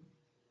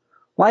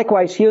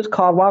 Likewise, he who is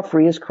called while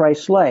free is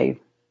Christ's slave.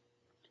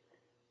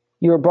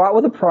 You are bought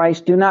with a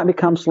price. Do not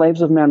become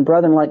slaves of men.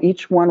 Brethren, let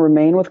each one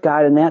remain with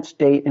God in that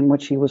state in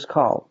which he was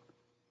called.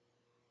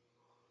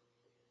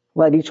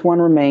 Let each one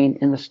remain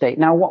in the state.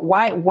 Now,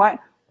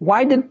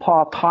 why did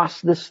Paul toss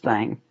this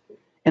thing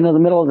into the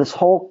middle of this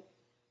whole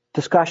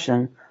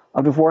discussion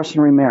of divorce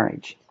and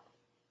remarriage?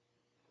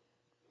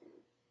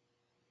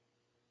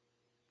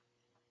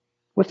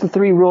 What's the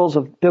 3 rules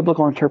of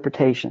biblical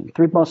interpretation?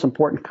 3 most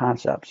important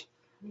concepts.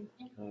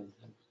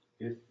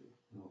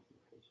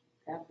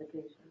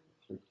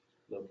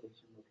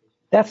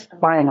 That's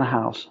buying a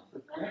house.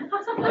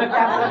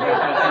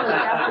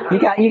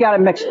 You got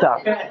it mixed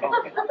up.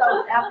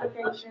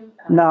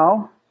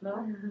 No.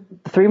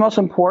 The 3 most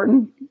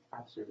important?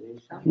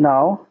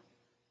 No.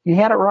 You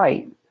had it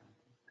right.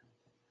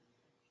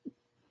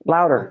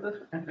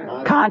 Louder.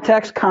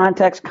 Context.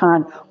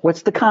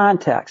 What's the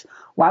context?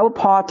 Why would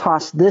Paul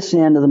toss this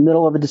into the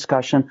middle of a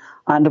discussion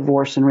on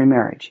divorce and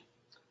remarriage?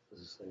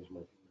 It's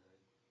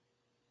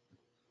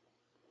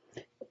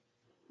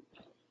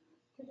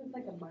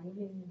like a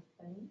binding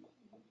thing.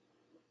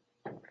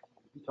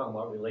 You're talking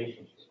about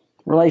relationships.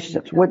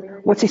 Relationships.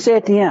 What's he say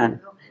at the end?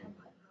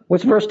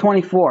 What's verse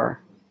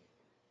 24?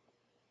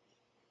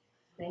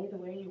 Stay the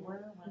way you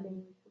were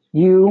when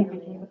You,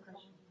 became a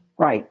Christian.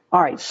 right.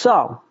 All right.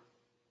 So,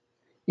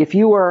 if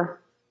you were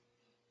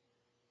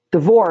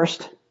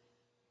divorced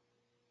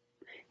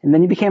and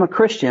then you became a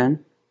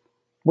Christian,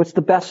 what's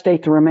the best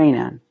state to remain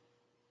in?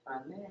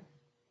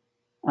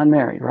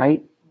 Unmarried,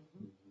 right?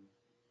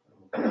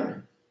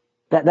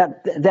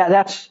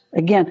 That's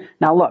again.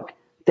 Now look,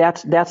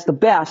 that's the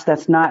best.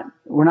 That's not.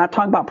 We're not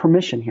talking about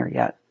permission here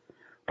yet. We're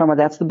talking about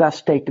that's the best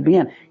state to be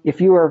in. If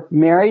you were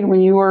married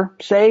when you were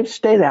saved,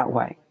 stay that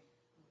way.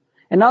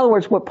 In other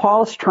words, what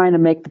Paul is trying to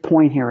make the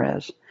point here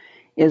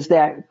is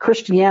that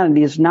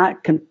Christianity does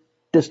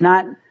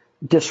not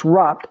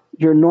disrupt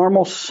your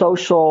normal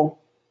societal.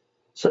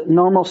 I'm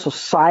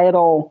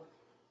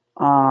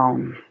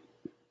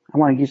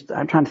trying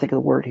to think of the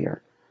word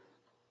here.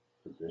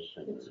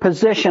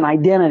 Position,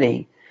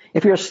 identity.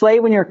 If you're a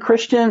slave when you're a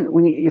Christian,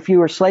 if you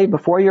were a slave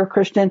before you're a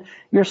Christian,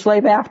 you're a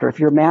slave after. If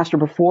you're a master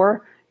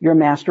before, you're a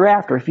master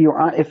after. If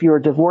you're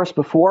divorced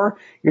before,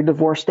 you're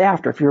divorced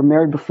after. If you're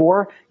married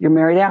before, you're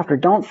married after.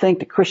 Don't think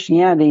that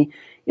Christianity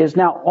is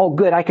now, oh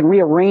good, I can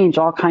rearrange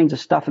all kinds of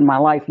stuff in my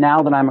life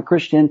now that I'm a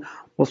Christian.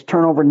 Let's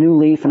turn over a new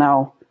leaf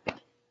and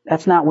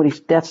that's not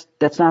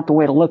the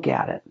way to look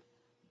at it.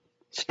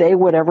 Stay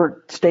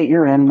whatever state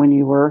you're in when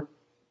you were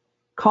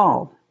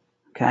called.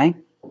 Okay?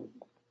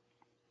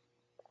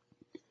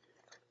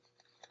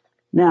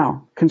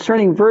 Now,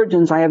 concerning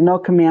virgins, I have no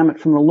commandment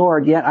from the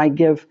Lord, yet I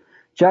give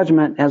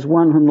judgment as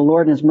one whom the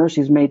Lord in his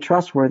mercy has made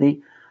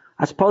trustworthy.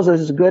 I suppose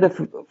this is good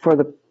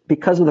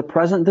because of the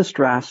present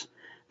distress,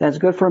 that it's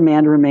good for a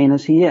man to remain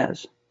as he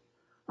is.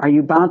 Are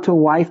you bound to a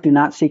wife? Do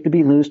not seek to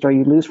be loosed. Are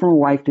you loosed from a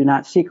wife? Do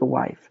not seek a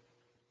wife.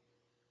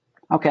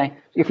 Okay,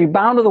 if you're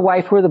bound to the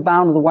wife, who are the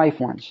bound to the wife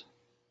ones?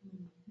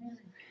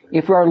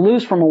 If you are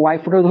loosed from a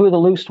wife, who are the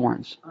loosed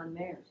ones?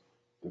 Unmarried.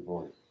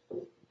 Divorce.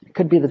 It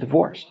could be the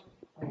divorced.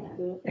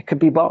 It could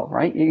be both,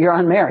 right? You're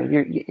unmarried.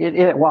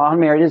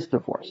 Unmarried is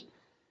divorce.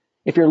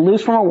 If you're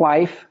loose from a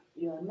wife,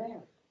 You're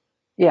unmarried.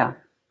 yeah.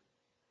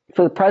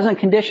 For the present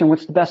condition,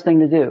 what's the best thing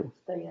to do?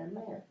 Stay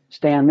unmarried.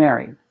 Stay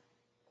unmarried.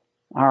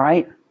 All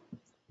right?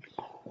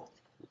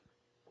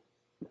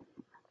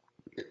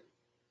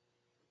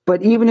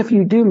 But even if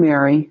you do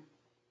marry,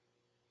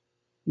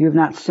 you have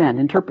not sinned.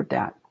 Interpret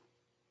that.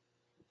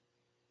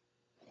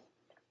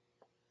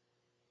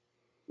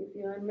 If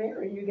you're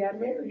unmarried, you got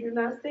married, you're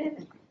not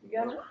sinning. You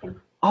got married.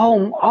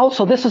 Oh,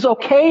 so this is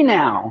okay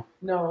now.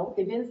 No,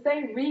 it didn't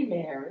say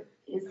remarried.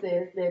 It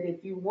says that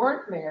if you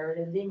weren't married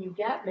and then you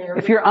got married.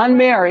 If you're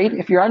unmarried,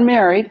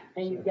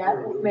 and you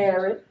got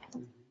married.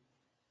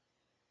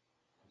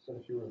 So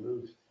if you were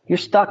loose. You're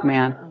stuck,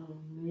 man.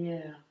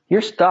 Yeah.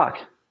 You're stuck.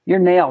 You're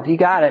nailed. You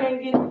got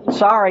it.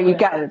 Sorry, you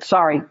got it.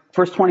 Sorry.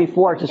 Verse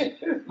 24.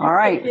 All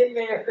right. Get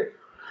married.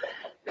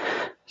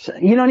 So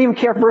you don't even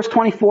care if verse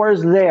 24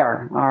 is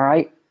there. All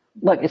right.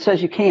 Look, it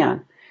says you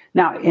can.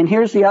 Now, and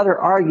here's the other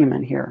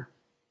argument here.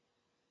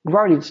 We've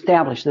already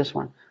established this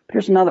one. But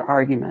here's another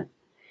argument.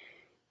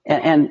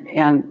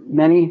 And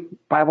many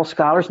Bible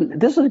scholars,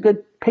 this is a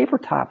good paper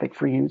topic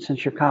for you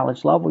since you're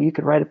college level. You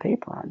could write a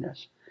paper on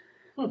this.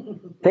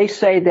 They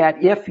say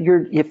that if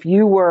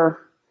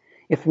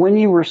when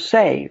you were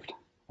saved,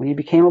 when you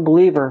became a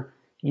believer,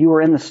 you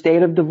were in the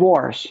state of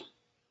divorce,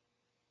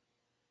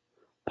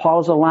 Paul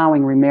is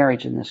allowing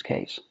remarriage in this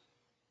case.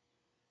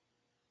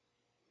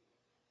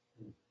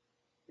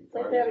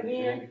 Say that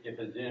again. If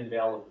it's an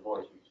invalid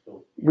divorce, you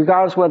still.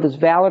 Regardless whether it's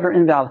valid or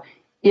invalid.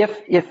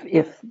 If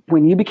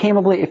when you became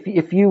a believer,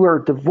 if you were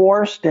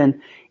divorced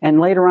and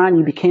later on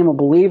you became a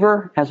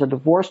believer as a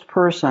divorced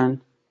person,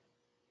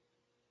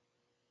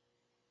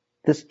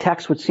 this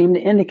text would seem to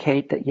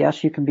indicate that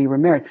yes, you can be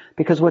remarried.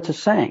 Because what's it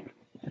saying?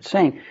 It's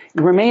saying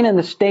you remain in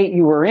the state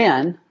you were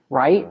in,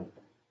 right?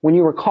 When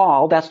you were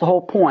called, that's the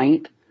whole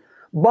point.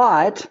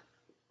 But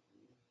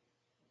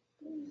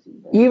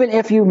even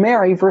if you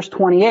marry, verse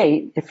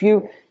 28,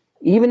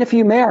 even if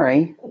you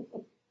marry,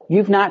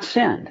 you've not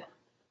sinned.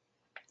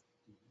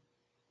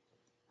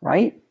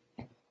 Right?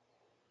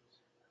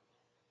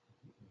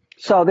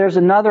 So there's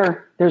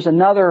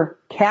another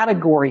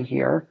category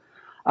here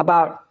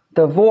about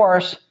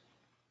divorce.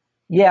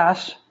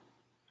 Yes.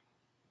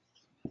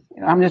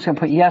 I'm just going to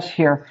put yes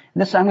here.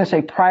 This I'm going to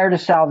say prior to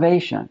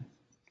salvation.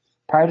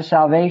 Prior to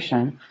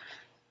salvation,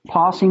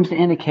 Paul seems to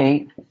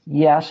indicate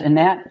yes, in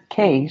that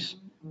case,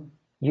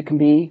 you can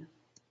be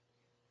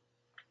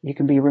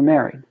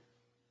remarried.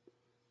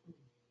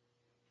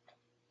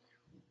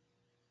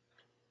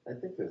 I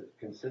think the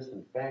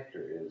consistent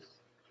factor is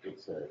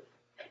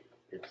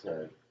it's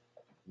a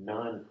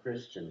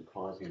non-Christian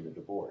causing the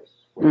divorce,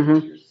 whether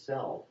it's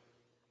yourself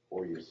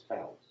or your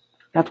spouse.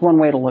 That's one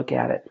way to look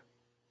at it.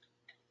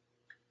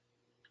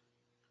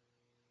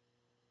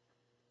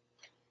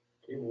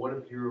 Okay, but what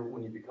if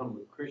when you become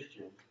a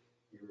Christian,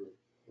 you're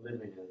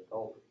living in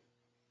adultery?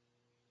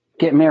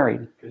 Get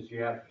married. Because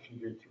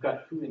you've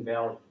got two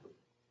invalid.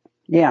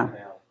 Yeah,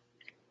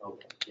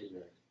 Okay, get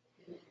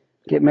married.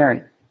 get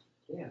married.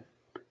 Yeah.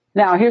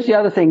 Now, here's the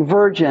other thing.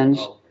 Virgins,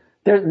 Oh,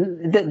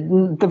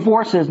 the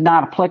divorce is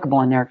not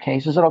applicable in their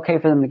case. Is it okay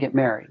for them to get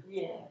married?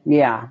 Yeah.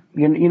 Yeah,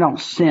 you don't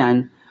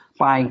sin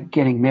by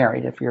getting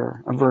married if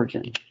you're a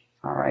virgin.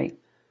 All right.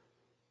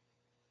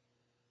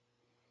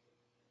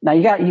 Now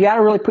you got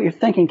to really put your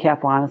thinking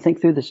cap on and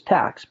think through this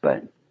text.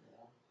 But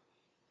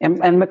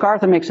and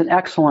MacArthur makes an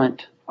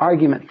excellent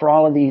argument for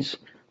all of these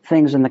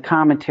things in the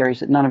commentaries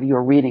that none of you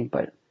are reading,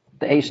 but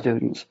the A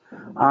students.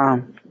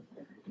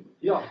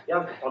 you have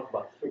to talk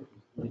about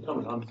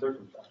becoming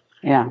uncircumcised.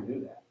 Yeah. You can do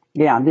that.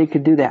 Yeah, they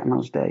could do that in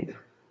those days.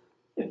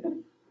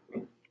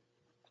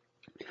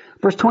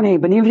 Verse 28,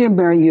 but even if you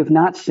marry, you have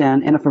not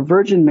sinned, and if a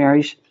virgin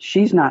marries,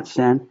 she's not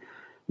sinned.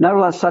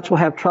 Nevertheless, such will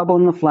have trouble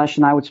in the flesh,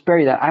 and I would spare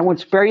you that. I would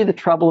spare you the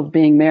trouble of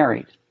being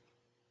married.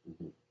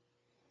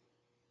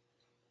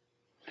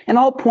 And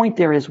the whole point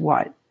there is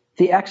what?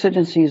 The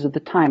exigencies of the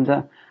time,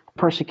 the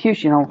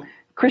persecution. You know,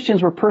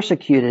 Christians were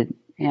persecuted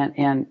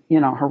and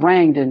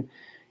harangued, and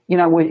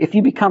if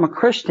you become a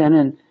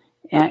Christian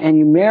and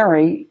you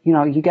marry,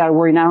 you got to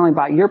worry not only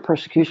about your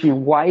persecution, your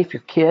wife,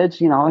 your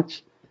kids.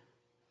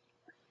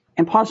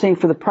 And Paul's saying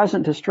for the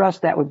present distress,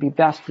 that would be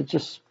best to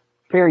just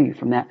spare you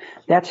from that.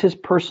 That's his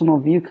personal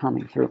view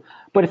coming through.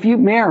 But if you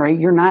marry,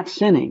 you're not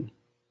sinning.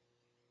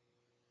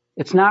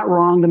 It's not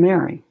wrong to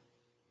marry.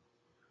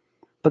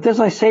 But this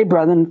I say,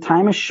 brethren,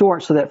 time is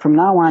short, so that from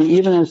now on,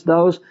 even as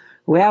those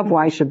who have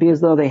wives should be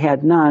as though they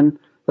had none,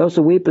 those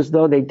who weep as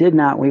though they did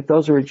not weep,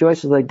 those who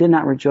rejoice as though they did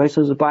not rejoice,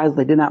 those who buy as though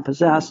they did not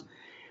possess,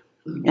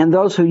 and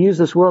those who use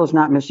this world as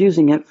not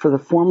misusing it, for the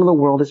form of the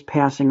world is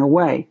passing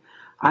away.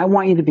 I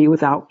want you to be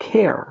without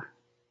care.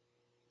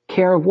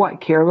 Care of what?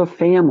 Care of a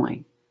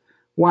family.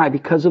 Why?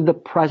 Because of the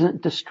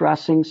present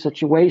distressing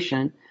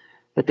situation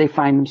that they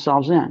find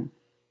themselves in.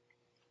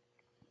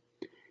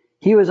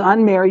 He who is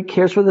unmarried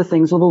cares for the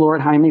things of the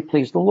Lord, how he may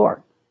please the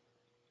Lord.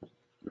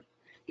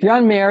 If you're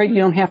unmarried, you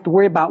don't have to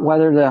worry about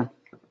whether the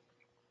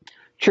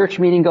church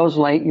meeting goes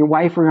late. Your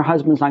wife or your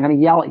husband's not going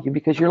to yell at you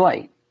because you're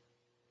late.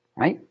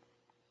 Right?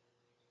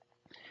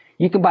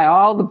 You can buy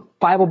all the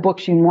Bible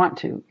books you want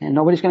to, and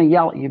nobody's going to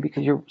yell at you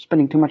because you're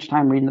spending too much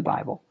time reading the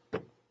Bible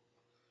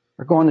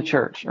or going to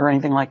church or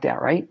anything like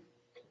that, right?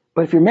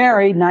 But if you're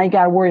married, now you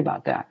got to worry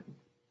about that.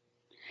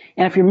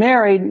 And if you're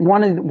married,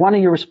 one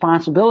of your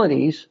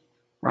responsibilities,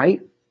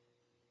 right,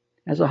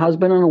 as a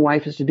husband and a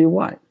wife is to do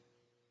what?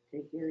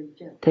 Take care of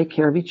each other. Take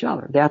care of each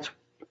other.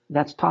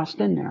 That's tossed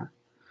in there.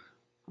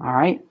 All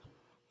right?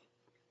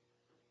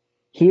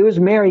 He who is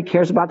married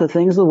cares about the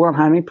things of the world,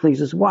 how he may please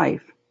his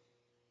wife.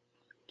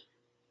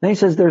 Then he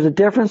says there's a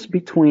difference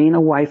between a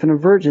wife and a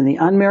virgin. The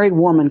unmarried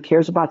woman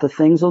cares about the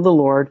things of the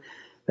Lord,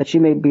 that she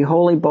may be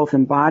holy both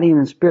in body and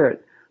in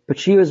spirit. But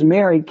she who is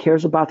married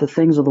cares about the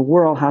things of the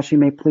world, how she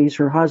may please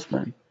her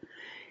husband.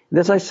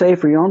 This I say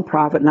for your own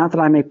profit, not that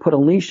I may put a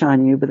leash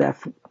on you, but that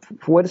for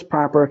what is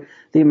proper,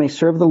 that you may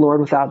serve the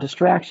Lord without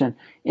distraction.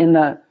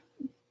 If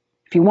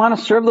you want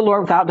to serve the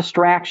Lord without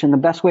distraction, the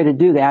best way to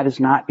do that is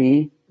not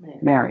be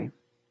married.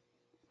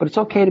 But it's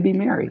okay to be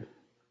married.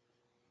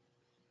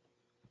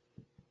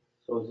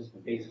 So is this the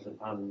basis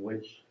upon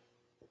which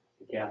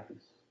the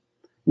Catholics?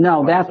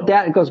 No,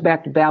 that goes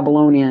back to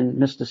Babylonian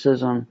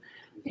mysticism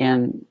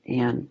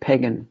and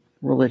pagan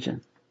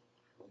religion.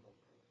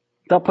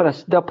 They'll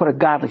put a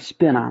godly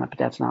spin on it, but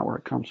that's not where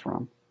it comes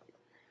from.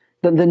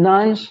 The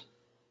nuns,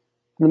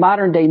 the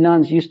modern day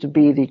nuns used to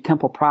be the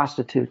temple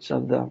prostitutes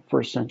of the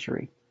first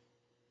century.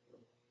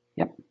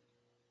 Yep.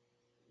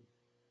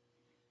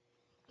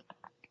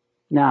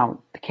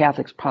 Now the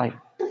Catholics probably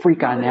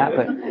freak on that,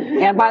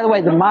 and by the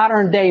way, the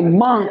modern day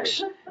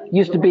monks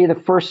used to be the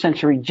first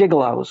century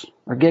gigolos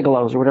or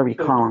whatever you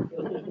call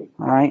them.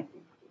 All right.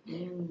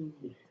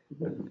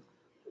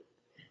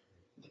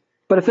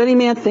 But if any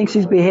man thinks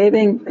he's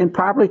behaving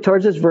improperly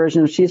towards his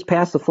virgin, if she is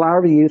past the flower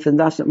of youth, and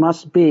thus it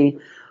must be,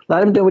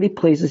 let him do what he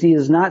pleases. He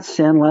does not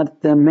sin,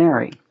 let them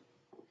marry.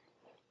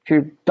 If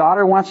your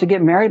daughter wants to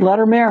get married, let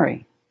her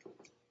marry.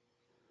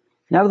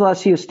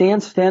 Nevertheless, he who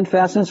stands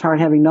steadfast in his heart,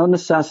 having no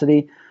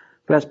necessity,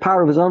 but has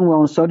power of his own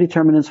will, and so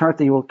determined in his heart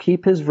that he will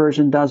keep his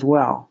virgin, does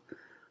well.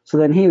 So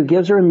then he who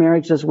gives her in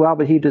marriage does well,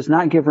 but he who does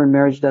not give her in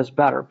marriage does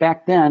better.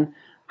 Back then,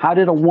 how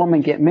did a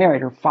woman get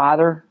married? Her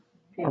father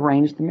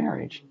arranged the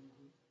marriage.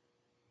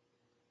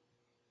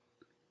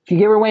 If you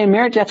give her away in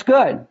marriage, that's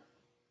good.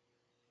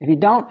 If you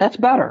don't, that's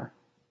better.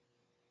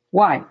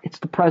 Why? It's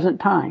the present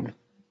time.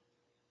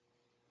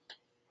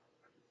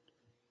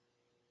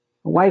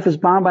 A wife is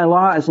bound by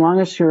law as long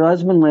as her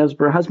husband lives,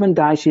 but her husband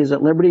dies, she is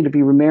at liberty to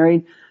be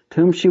remarried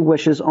to whom she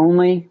wishes,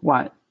 only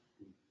what?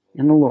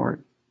 In the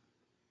Lord.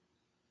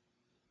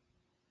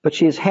 But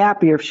she is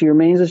happier if she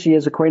remains as she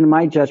is according to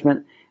my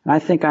judgment, and I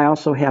think I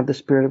also have the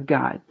Spirit of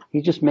God.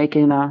 He's just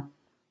making a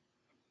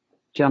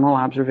General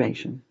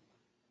observation.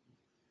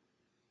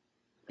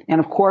 And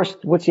of course,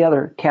 what's the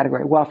other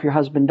category? Well, if your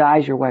husband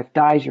dies, your wife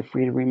dies, you're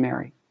free to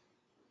remarry.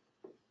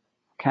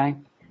 Okay?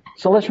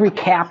 So let's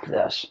recap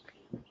this.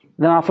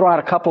 Then I'll throw out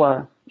a couple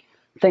of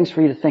things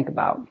for you to think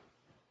about,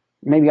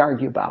 maybe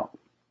argue about.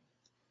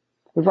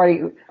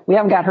 We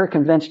haven't got her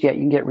convinced yet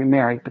you can get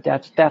remarried, but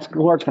that's the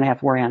Lord's going to have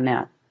to worry on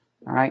that.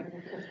 All right?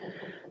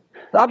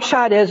 The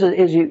upshot is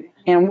you,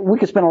 and we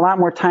could spend a lot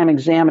more time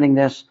examining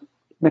this.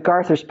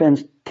 MacArthur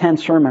spends 10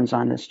 sermons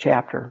on this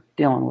chapter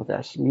dealing with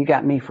this, and you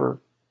got me for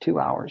 2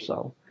 hours.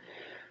 So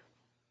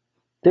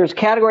there's a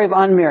category of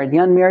unmarried. The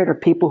unmarried are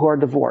people who are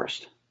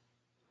divorced.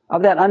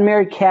 Of that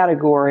unmarried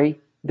category,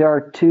 there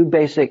are two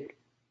basic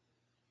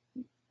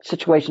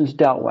situations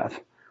dealt with.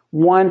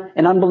 One,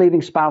 an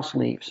unbelieving spouse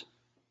leaves,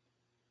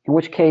 in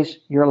which case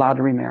you're allowed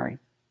to remarry.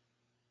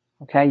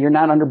 Okay, you're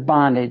not under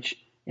bondage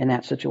in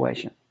that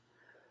situation.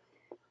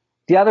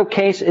 The other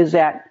case is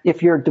that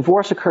if your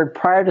divorce occurred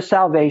prior to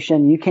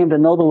salvation, you came to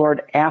know the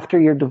Lord after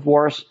your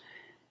divorce,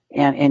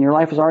 and your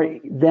life was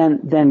already,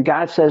 then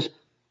God says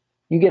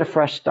you get a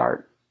fresh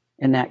start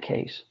in that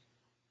case.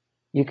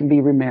 You can be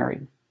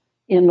remarried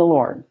in the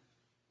Lord.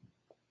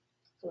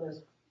 So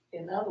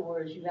in other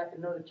words, you have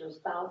to know that your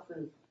spouse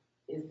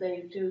is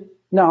saved too?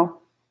 No.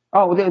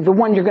 Oh, the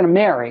one you're going to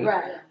marry.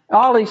 Right.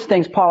 All these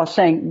things Paul is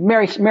saying,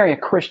 marry a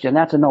Christian.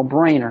 That's a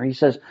no-brainer. He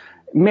says,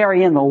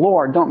 marry in the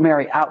Lord. Don't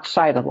marry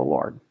outside of the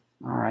Lord.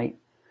 All right.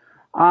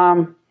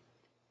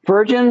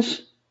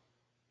 Virgins,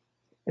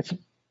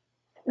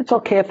 it's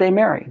okay if they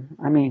marry.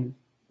 I mean,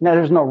 now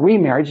there's no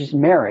remarriage, it's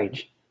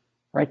marriage.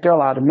 Right? They're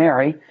allowed to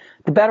marry.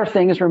 The better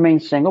thing is remain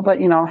single, but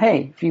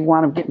hey, if you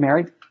want to get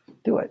married,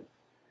 do it.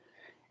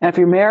 And if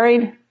you're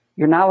married,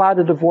 you're not allowed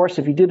to divorce.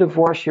 If you do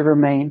divorce, you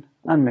remain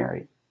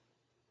unmarried.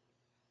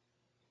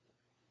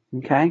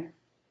 Okay?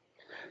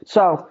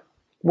 So,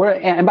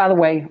 and by the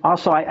way,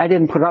 also, I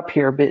didn't put it up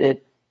here,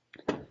 but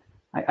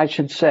I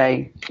should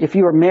say, if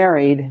you were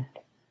married,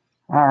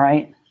 all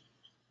right,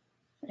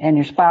 and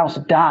your spouse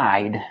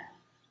died,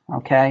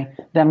 okay,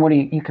 then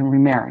you can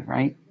remarry,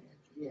 right?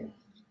 Yeah.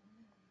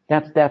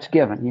 That's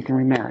given. You can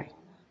remarry.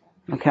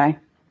 Okay?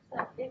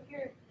 So if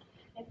your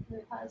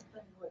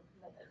husband would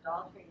commit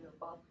adultery, you're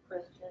both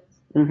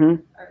Christians, Mm-hmm.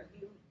 can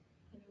you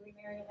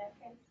remarry in that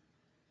case?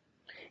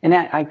 And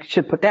that, I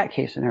should put that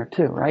case in there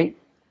too, right?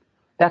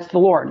 That's the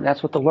Lord.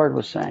 That's what the Lord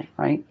was saying,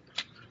 right?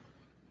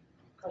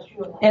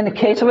 In the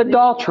case of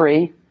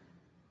adultery,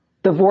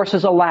 divorce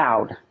is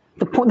allowed.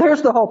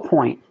 There's the whole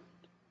point.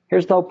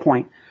 Here's the whole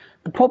point.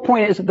 The whole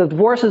point is that the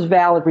divorce is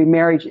valid,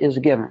 remarriage is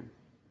given.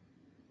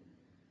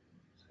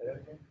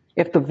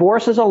 If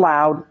divorce is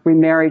allowed,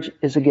 remarriage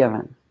is a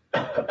given.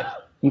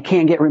 You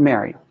can't get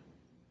remarried.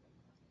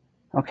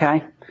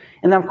 Okay?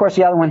 And then, of course,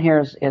 the other one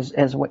here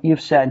is what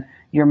you've said.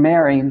 You're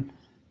married,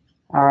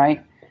 all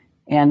right,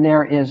 and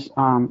there is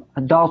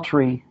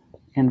adultery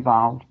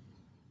involved.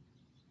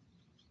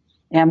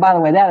 And by the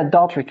way, that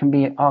adultery can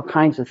be all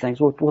kinds of things.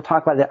 We'll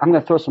talk about that. I'm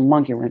going to throw some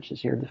monkey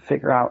wrenches here to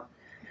figure out.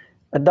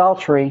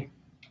 Adultery,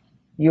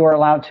 you are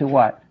allowed to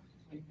what?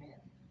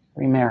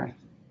 Remarry.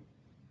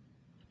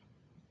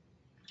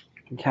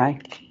 Okay?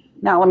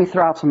 Now let me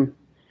throw out some,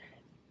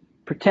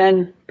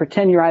 pretend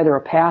you're either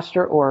a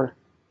pastor or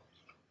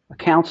a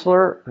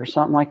counselor or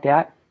something like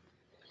that.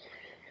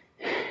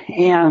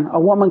 And a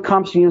woman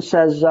comes to you and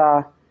says,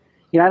 I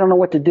don't know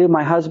what to do.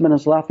 My husband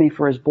has left me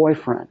for his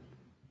boyfriend.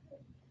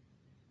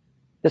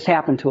 This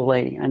happened to a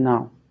lady, I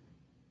know.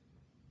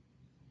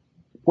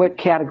 What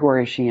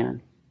category is she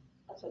in?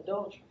 That's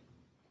adultery.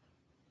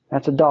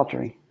 That's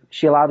adultery. Is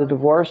she allowed to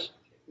divorce?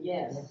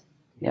 Yes.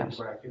 Yes. Big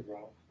bracket,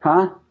 bro.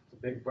 Huh? It's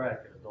a big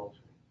bracket, adultery.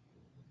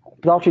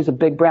 Adultery is a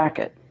big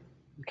bracket.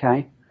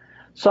 Okay?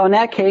 So in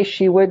that case,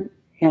 she would,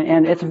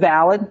 and it's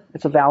valid.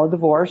 It's a valid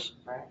divorce.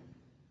 Right.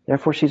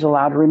 Therefore, she's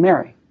allowed to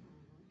remarry.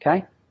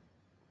 Okay?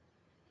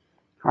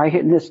 All right,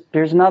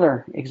 here's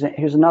another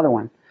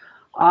one.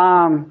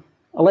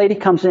 A lady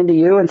comes into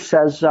you and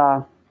says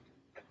to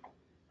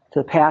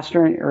the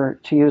pastor or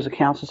to you as a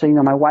counselor, saying,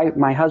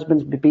 my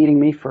husband's been beating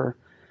me for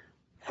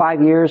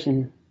 5 years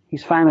and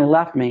he's finally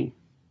left me.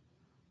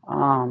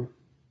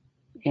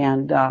 He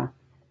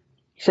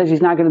says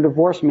he's not going to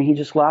divorce me. He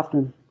just left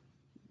and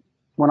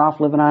went off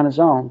living on his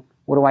own.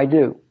 What do I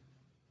do?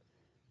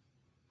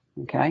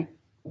 Okay?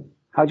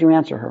 How'd you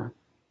answer her?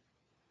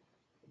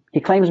 He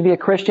claims to be a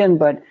Christian,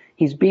 but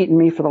he's beaten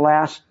me for the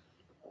last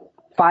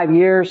 5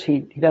 years. He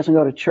doesn't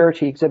go to church.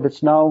 He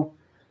exhibits no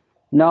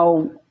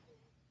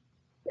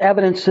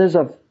evidences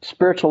of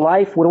spiritual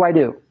life. What do I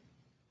do?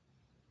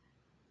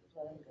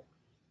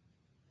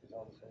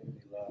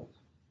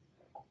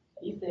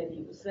 He said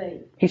he was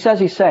saved. He says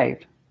he's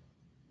saved.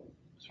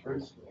 He's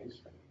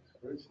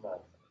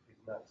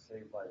not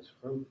saved by his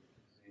fruit.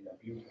 He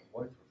abused his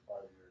wife for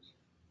 5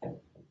 years.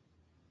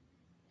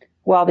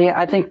 Well,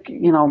 I think,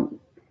 and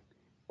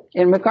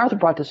MacArthur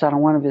brought this out on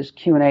one of his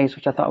Q&As,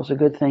 which I thought was a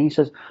good thing. He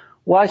says,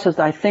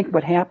 I think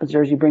what happens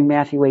there is you bring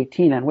Matthew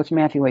 18 in. What's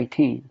Matthew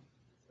 18?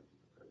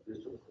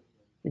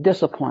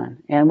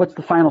 Discipline. And what's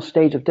the final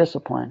stage of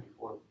discipline?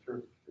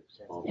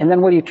 And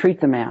then what do you treat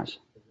them as?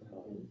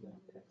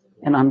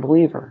 An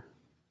unbeliever.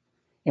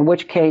 In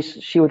which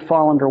case, she would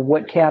fall under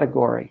what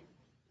category?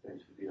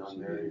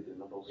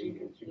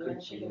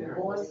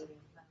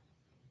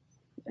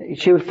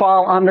 She would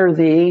fall under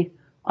the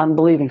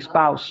unbelieving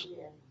spouse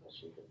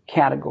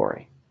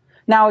category.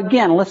 Now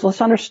again,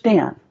 let's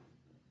understand,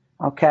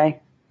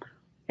 okay?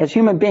 As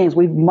human beings,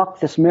 we've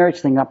mucked this marriage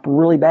thing up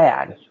really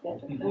bad.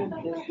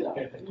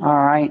 All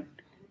right?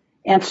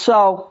 And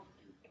so,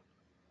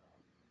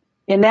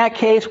 in that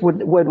case,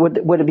 would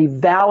it be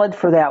valid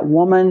for that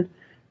woman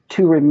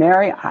to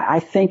remarry? I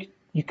think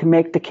you can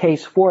make the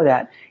case for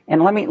that.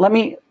 And let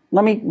me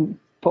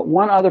put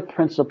one other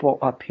principle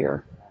up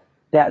here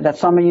that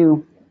some of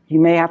you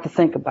may have to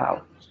think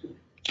about.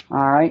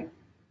 All right?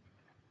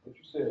 What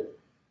you said,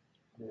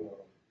 the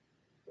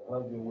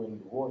husband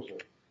wouldn't divorce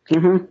her.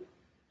 Mm-hmm.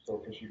 So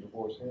can she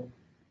divorce him?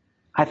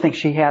 I think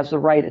she has the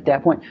right at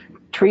that point.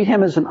 Treat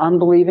him as an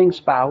unbelieving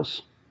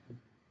spouse.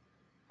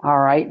 All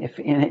right?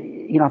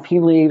 If he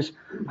leaves,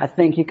 I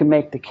think you can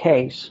make the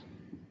case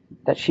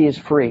that she is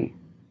free.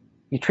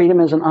 You treat him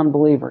as an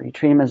unbeliever. You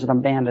treat him as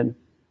abandoning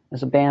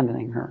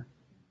her.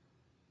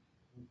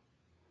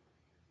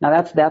 Now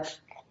that's.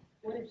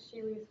 What if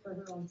she leaves for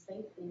her own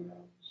safety,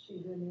 though?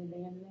 She's really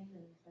abandoning,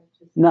 or is that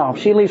just... No,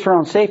 if she leaves for her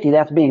own safety,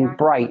 that's being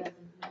bright.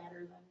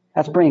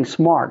 That's being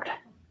smart.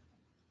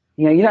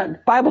 The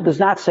Bible does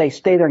not say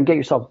stay there and get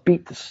yourself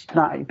beat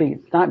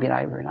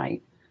every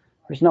night.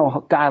 There's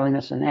no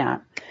godliness in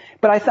that.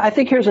 But I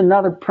think here's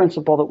another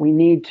principle that we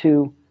need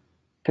to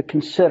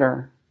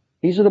consider.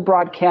 These are the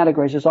broad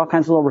categories. There's all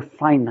kinds of little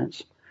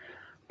refinements.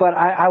 But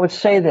I would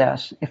say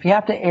this. If you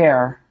have to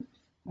err,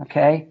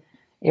 okay,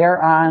 err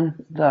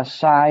on the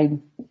side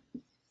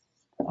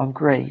of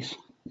grace,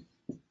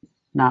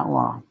 not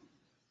law.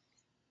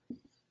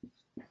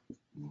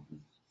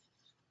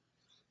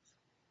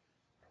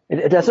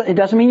 It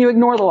doesn't mean you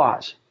ignore the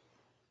laws,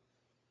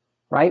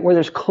 right? Where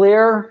there's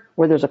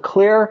a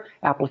clear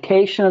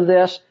application of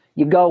this,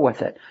 you go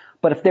with it.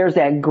 But if there's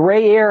that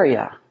gray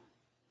area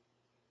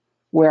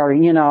where,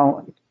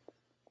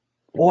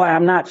 boy,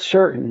 I'm not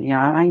certain,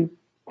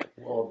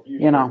 Well,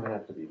 abuse doesn't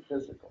have to be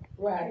physical.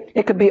 Right.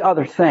 it could be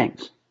other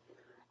things.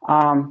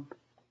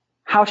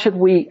 How should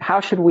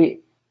we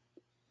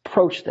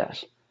approach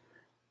this?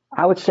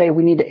 I would say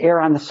we need to err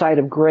on the side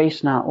of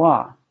grace, not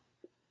law.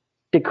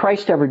 Did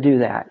Christ ever do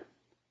that?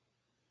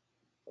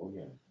 Oh,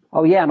 yeah.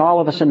 Oh, yeah, and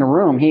all of us in the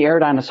room, he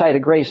erred on the side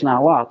of grace,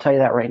 not law. I'll tell you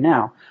that right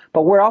now.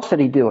 But where else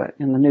did he do it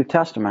in the New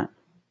Testament?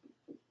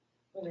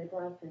 When they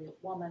brought the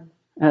woman,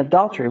 In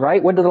adultery,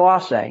 right? What did the law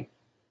say?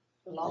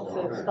 the law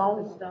said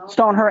stone.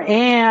 Stone her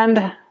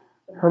and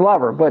her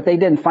lover, but they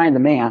didn't find the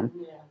man.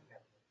 Yeah.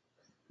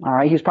 All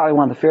right, he was probably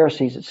one of the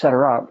Pharisees that set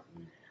her up.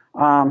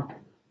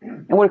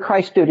 And what did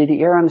Christ do? Did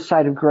he err on the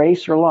side of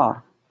grace or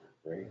law?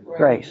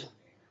 Grace.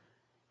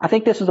 I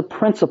think this is a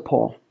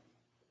principle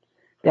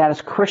that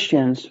as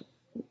Christians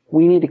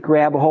we need to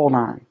grab a hold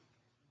on.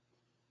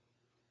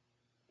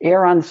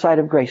 Err on the side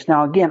of grace.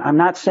 Now again, I'm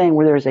not saying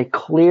where there's a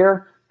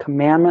clear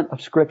commandment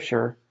of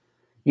Scripture,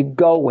 you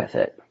go with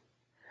it.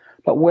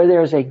 But where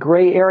there's a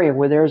gray area,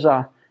 where there's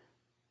a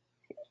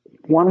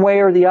one way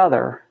or the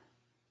other,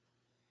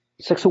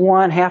 6 of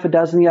one, half a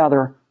dozen the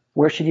other,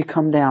 where should you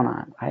come down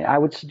on? I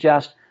would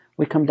suggest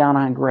we come down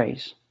on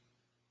grace,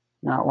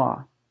 not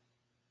law.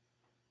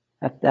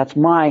 That's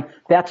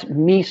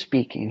me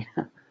speaking.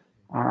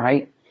 All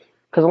right?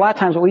 Because a lot of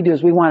times what we do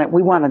is we want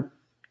to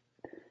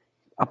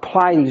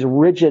apply these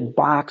rigid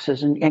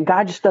boxes, and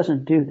God just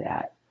doesn't do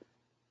that.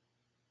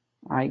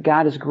 All right?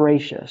 God is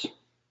gracious.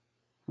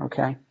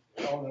 Okay?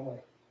 I'm going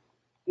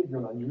to give you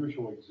an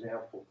unusual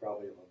example,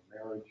 probably, of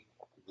a marriage,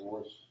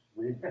 divorce,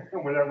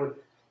 whatever.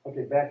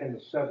 Okay, back in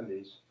the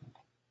 70s,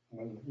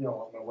 when,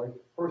 my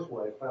first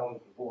wife filed a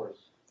divorce,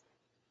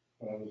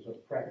 when I was a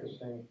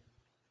practicing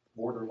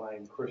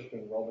borderline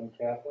Christian Roman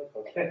Catholic,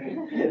 okay?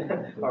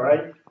 All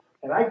right?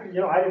 And I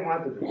didn't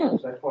want the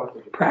divorce. I fought the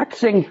divorce.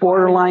 Practicing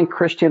borderline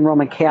Christian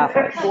Roman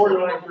Catholic.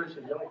 Borderline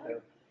Christian, you like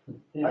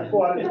that? I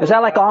fought it. Is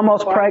that like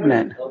almost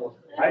pregnant?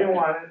 I didn't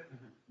want it,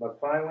 but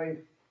finally,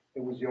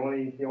 it was the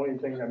only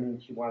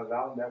thing, she wanted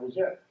out, and that was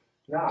it.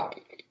 Now,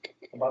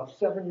 about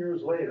 7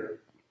 years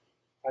later,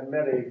 I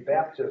met a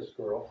Baptist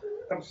girl.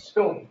 I'm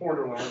still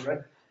borderline, right?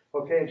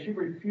 Okay, and she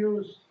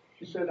refused.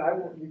 She said,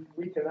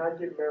 we cannot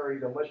get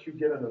married unless you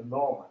get an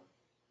annulment.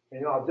 And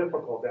you know how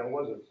difficult that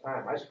was at the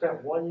time. I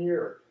spent 1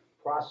 year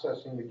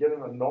processing to get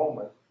an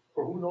annulment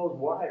for who knows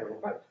why or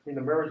what. The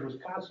marriage was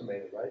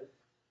consummated, right?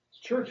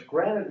 The church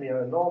granted me an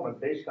annulment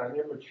based on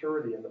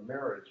immaturity in the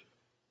marriage.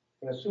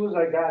 And as soon as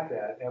I got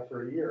that,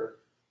 after a year,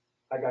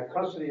 I got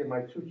custody of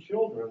my 2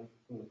 children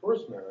from the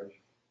first marriage.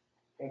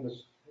 And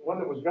this one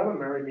that was going to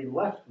marry me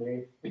left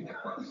me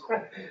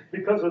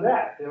because of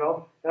that, And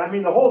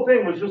the whole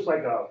thing was just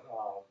like a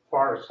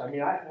farce. You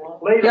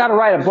got to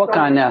write a book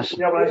on this.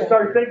 Yeah, when I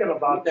started thinking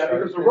about that,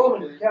 because the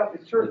Roman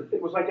Catholic Church,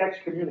 it was like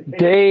excommunication.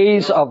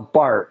 Days of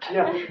Bart.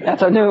 Yeah.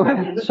 That's a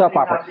new soap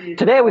opera.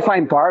 Today we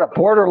find Bart a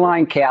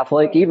borderline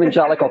Catholic,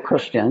 evangelical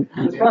Christian.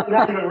 It's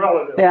not even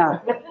relevant. Yeah.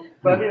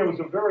 But I mean, it was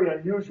a very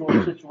unusual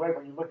situation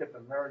when you look at the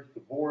marriage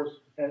divorce.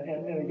 And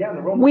again,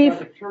 the Roman We've-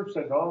 Catholic Church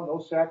said,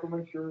 no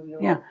sacraments, you know.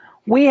 Yeah,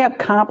 we have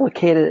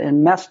complicated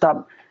and messed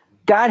up.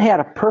 God had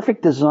a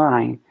perfect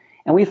design,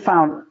 and we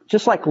found,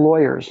 just like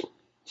lawyers,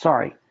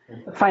 find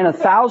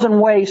 1,000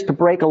 ways to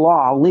break a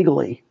law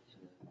legally.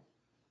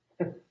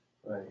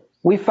 Right.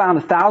 We found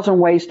 1,000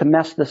 ways to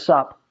mess this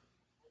up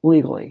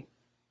legally,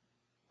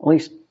 at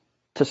least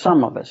to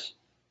some of us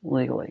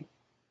legally.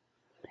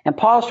 And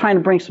Paul's trying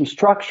to bring some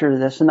structure to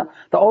this, and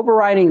the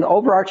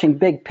overarching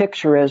big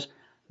picture is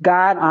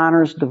God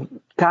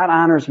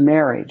honors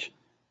marriage.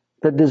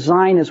 The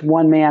design is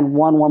one man,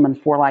 one woman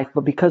for life,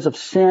 but because of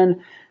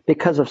sin,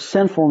 because of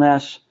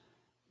sinfulness,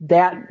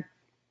 that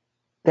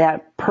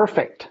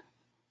perfect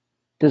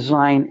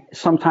design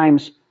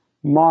sometimes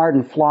marred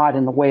and flawed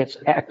in the way it's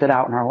acted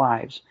out in our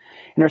lives.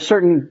 And there are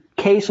certain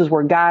cases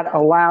where God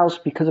allows,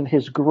 because of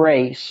his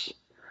grace,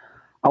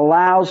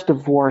 allows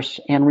divorce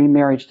and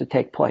remarriage to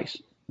take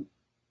place.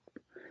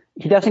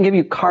 He doesn't give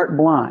you carte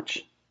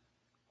blanche.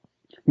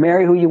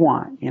 Marry who you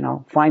want,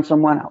 find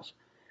someone else.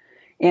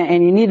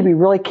 And you need to be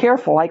really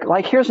careful.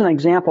 Like here's an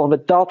example of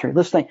adultery.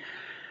 Listen,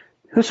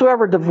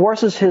 whosoever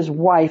divorces his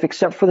wife,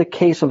 except for the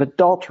case of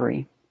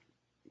adultery,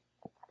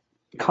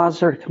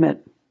 causes her to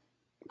commit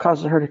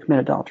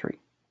adultery.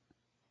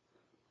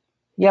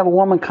 You have a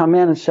woman come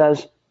in and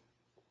says,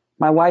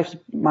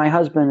 my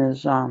husband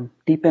is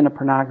deep into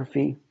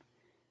pornography.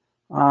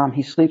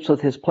 He sleeps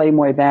with his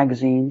Playboy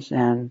magazines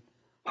and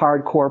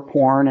hardcore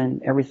porn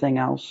and everything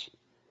else.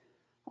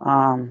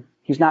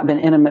 He's not been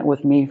intimate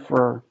with me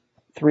for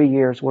 3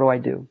 years. What do I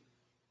do?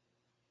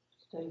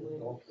 Stay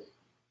with him.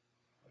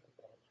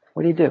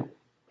 What do you do?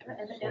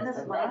 In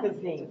this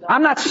magazine.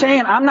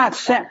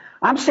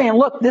 I'm saying,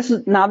 look, this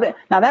is now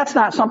that's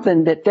not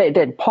something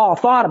that Paul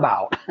thought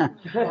about,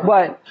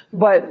 but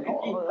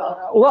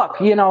look,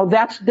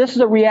 this is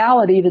a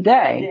reality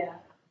today. Yeah.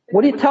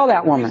 What do you tell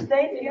that woman?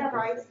 Did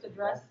Christ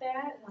address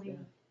that when he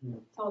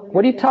told them?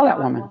 What do you tell that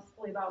woman?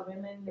 Mostly about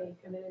women, they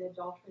committed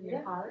adultery in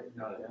their heart.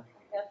 No, yeah.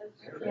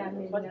 Yeah, I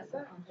mean, that's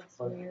the context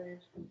of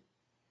marriage.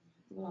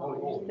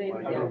 Stay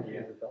with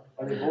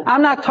him.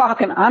 I'm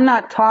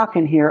not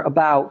talking here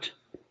about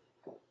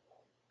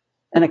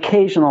an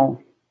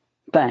occasional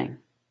thing,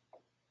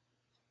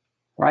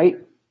 right?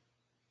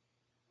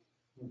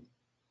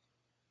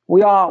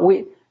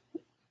 We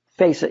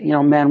face it,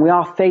 men. We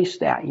all face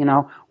that,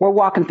 We're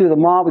walking through the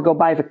mall. We go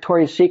by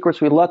Victoria's Secrets.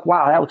 We look,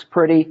 wow, that looks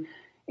pretty.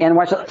 And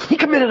watch, he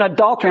committed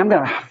adultery. I'm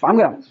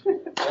gonna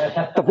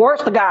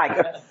divorce the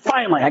guy.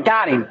 Finally, I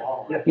got him.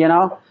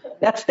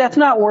 That's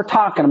not what we're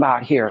talking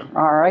about here.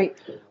 All right,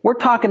 we're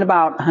talking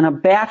about an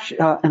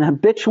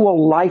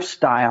habitual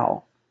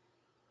lifestyle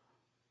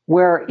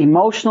where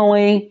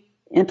emotionally,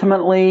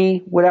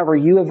 intimately, whatever,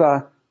 you've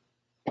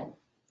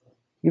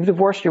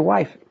divorced your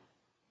wife.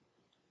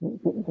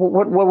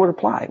 What would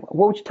apply?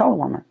 What would you tell a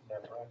woman?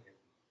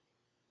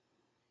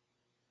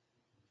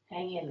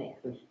 Hang in there.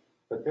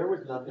 But there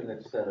was nothing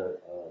that said a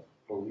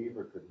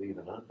believer could leave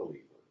an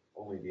unbeliever.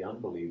 Only the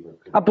unbeliever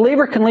could. A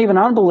believer can leave an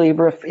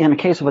unbeliever if, in a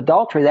case of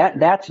adultery.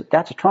 That's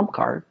a trump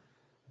card.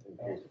 In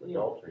case of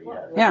adultery,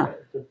 yes. Yeah.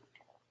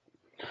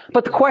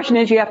 But the question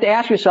is, you have to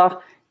ask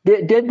yourself: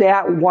 Did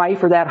that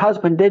wife or that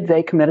husband, did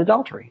they commit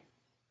adultery?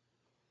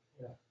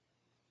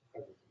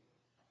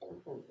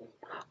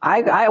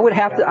 I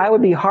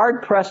would be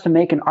hard pressed to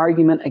make an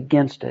argument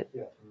against it.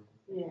 Yeah.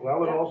 Well, I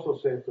would also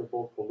say if they're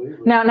both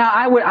believers. Now,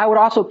 I would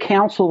also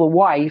counsel the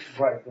wife.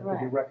 Right, there could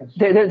be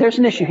reconciliation. There's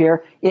an issue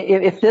here.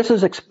 If this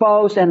is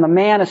exposed and the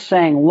man is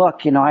saying,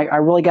 look, I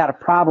really got a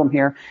problem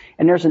here,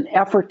 and there's an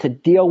effort to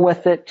deal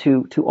with it,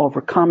 to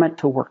overcome it,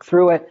 to work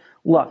through it,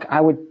 look,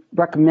 I would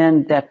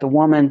recommend that the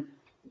woman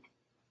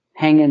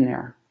hang in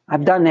there.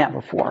 I've done that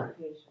before.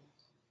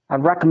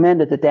 I've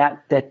recommended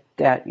that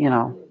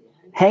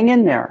hang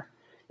in there.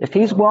 If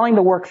he's willing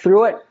to work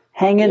through it,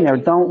 hang in there.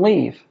 Don't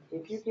leave.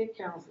 If you get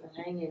counseling,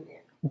 hang in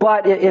there.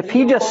 But if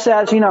he just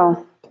says,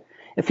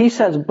 if he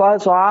says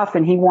buzz off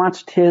and he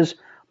wants his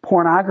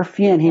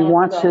pornography and he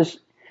wants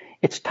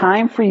it's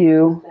time for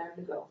you Time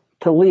to go.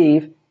 to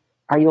leave,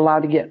 are you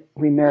allowed to get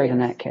remarried in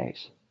that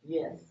case?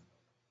 Yes.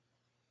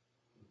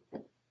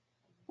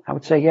 I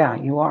would say, yeah,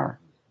 you are.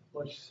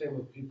 What you say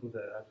with people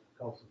that I've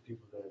counseled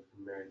people that have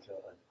been married to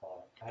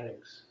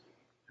addicts,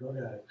 drug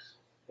addicts,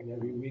 and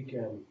every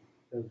weekend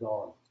they're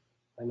gone.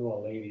 I know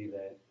a lady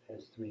that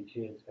has 3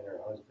 kids and her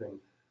husband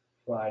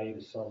Friday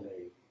to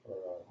Sunday or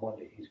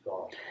Monday he's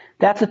gone.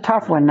 That's a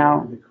tough one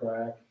now. The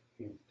crack,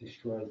 he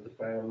destroys the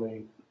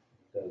family.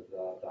 The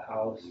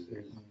house is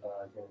going to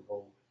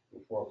go in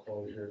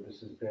foreclosure.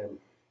 This has been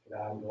an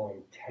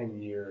ongoing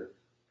 10-year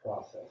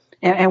process.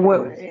 And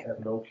what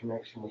Have no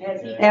connection with the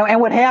kids.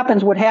 and what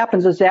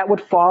happens is that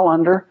would fall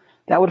under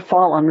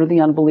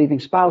the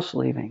unbelieving spouse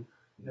leaving.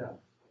 Yeah.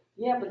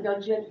 Yeah, but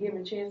don't you have to give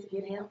him a chance to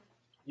get him?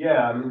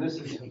 Yeah, I mean, this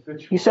is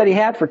habitual. You said he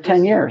had for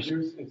 10 years.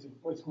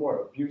 It's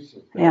more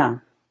abusive. Yeah.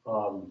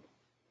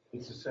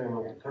 It's the same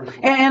with the person.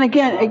 And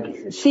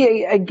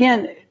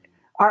again,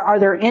 are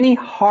there any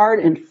hard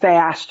and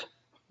fast,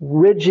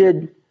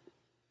 rigid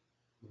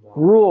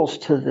rules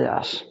to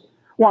this.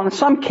 Well, in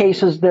some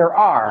cases there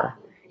are.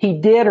 He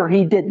did or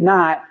he did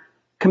not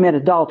commit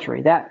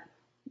adultery.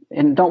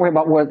 And don't worry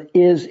about what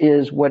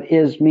what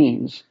is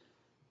means.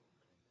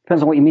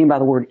 Depends on what you mean by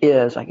the word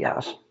is, I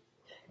guess.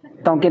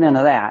 Don't get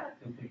into that.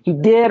 He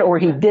did or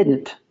he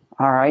didn't.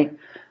 All right.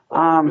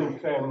 In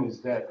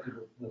families that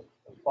the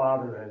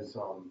father has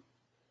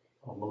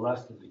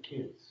molested the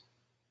kids,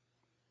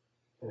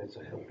 and it's a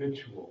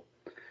habitual.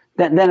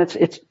 Then it's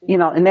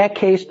in that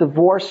case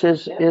divorce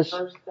is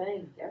First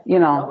thing.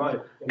 Right.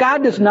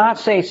 God does not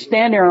say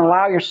stand there and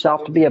allow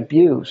yourself to be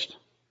abused.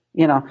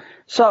 But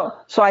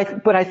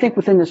I think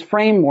within this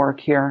framework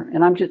here,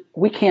 and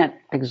we can't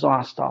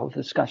exhaust all the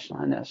discussion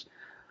on this.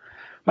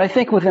 But I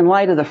think within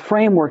light of the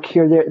framework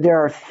here,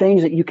 there are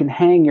things that you can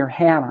hang your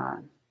hat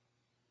on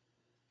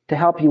to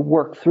help you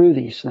work through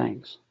these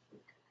things.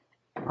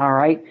 All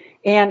right?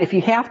 And if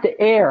you have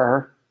to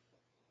err,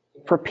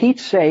 for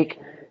Pete's sake,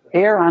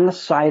 err on the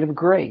side of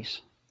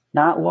grace,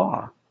 not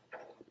law.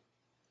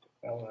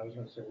 Well, I was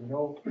going to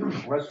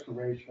say,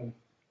 restoration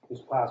is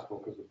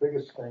possible because the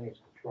biggest thing is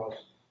to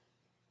trust.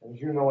 And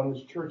as you know, in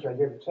this church, I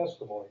gave a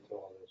testimony to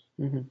all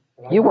this.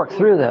 Mm-hmm. You worked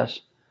through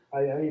this.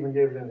 I even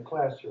gave it in the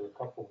class here a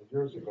couple of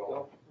years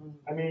ago.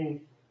 I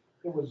mean,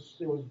 it was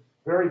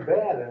very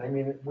bad, and I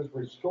mean, it was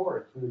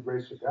restored through the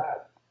grace of God.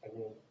 I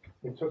mean,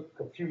 it took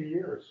a few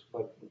years,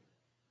 but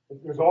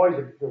there's always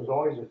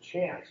a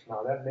chance.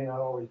 Now, that may not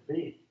always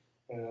be,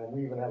 and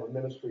we even have a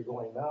ministry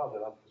going now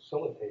that I'm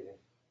facilitating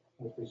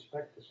with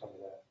respect to some of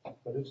that.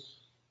 But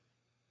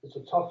it's a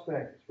tough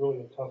thing. It's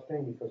really a tough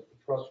thing because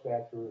the trust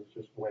factor is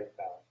just wiped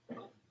out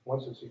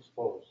once it's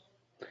exposed.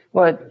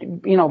 Well,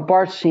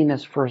 Bart's seen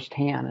this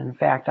firsthand. In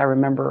fact, I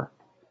remember,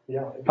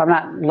 if I'm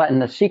not letting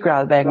the secret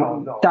out of the bag,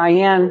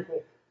 No.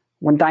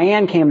 when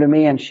Diane came to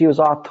me and she was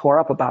all tore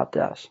up about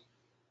this,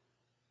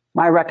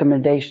 my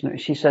recommendation,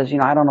 she says,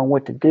 I don't know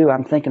what to do.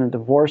 I'm thinking of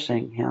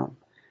divorcing him.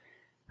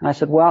 And I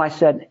said,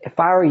 if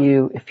I were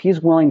you, if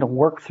he's willing to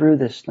work through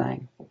this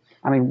thing,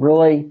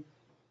 really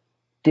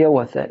deal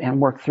with it and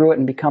work through it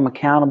and become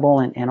accountable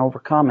and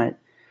overcome it,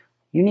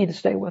 you need to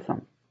stay with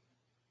him.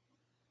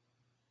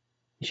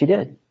 She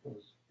did. It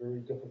was a very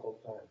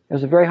difficult time. It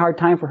was a very hard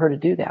time for her to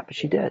do that, but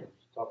she did.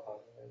 It's tough on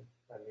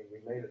her. I mean, we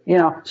made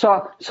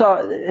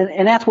it.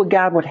 And that's what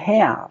God would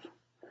have.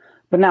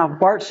 But now if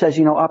Bart says,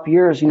 up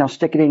yours,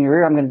 stick it in your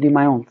ear, I'm going to do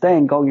my own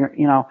thing,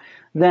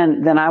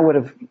 then I would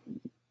have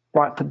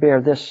brought to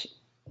bear this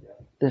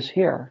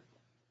here.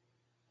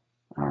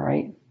 All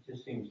right? It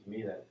just seems to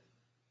me that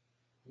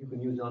you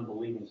can use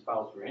unbelieving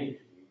spouse for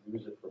anything. You can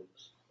use it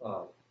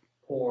for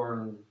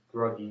porn,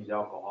 druggies,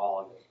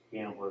 alcoholics,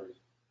 gamblers.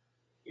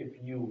 If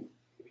you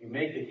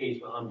make the case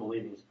for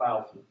unbelieving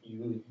spouse,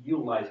 you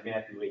utilize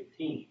Matthew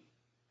 18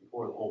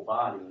 before the whole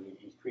body, and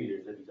he's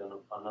treated as if he's an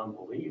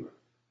unbeliever,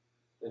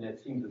 then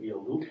it seems to be a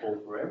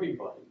loophole for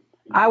everybody.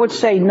 I would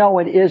say no,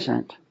 it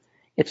isn't.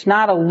 It's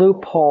not a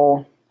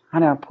loophole. How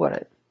do I put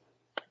it?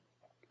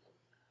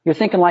 You're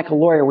thinking like a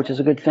lawyer, which is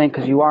a good thing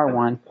because you are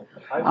one.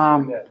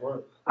 I've seen that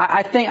work.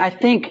 I think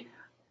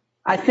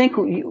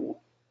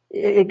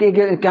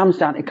it comes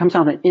down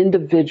to an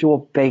individual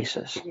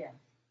basis. Yeah.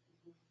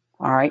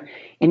 All right,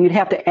 and you'd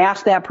have to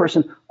ask that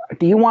person,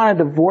 do you want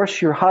to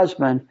divorce your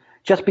husband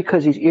just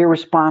because he's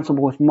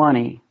irresponsible with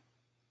money,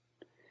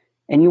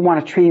 and you want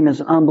to treat him as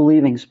an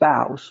unbelieving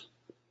spouse?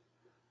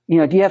 Do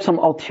you have some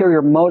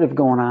ulterior motive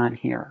going on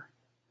here?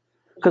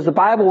 Because the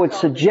Bible would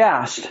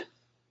suggest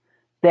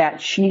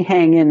that she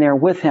hang in there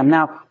with him.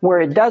 Now,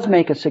 where it does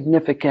make a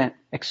significant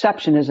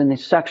exception is in the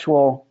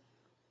sexual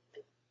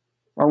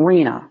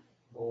arena.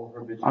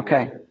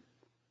 Okay.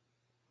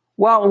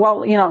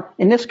 Well,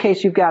 in this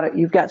case, you've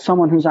got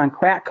someone who's on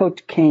crack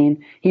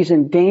cocaine. He's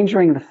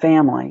endangering the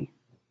family.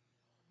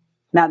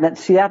 Now,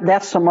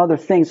 that's some other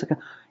things.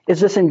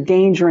 Is this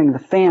endangering the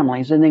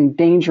family? Is it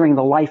endangering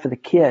the life of the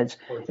kids?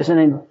 Is it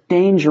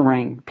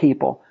endangering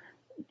people?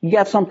 You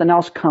got something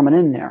else coming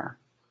in there.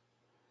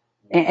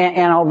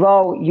 And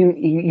although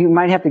you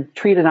might have to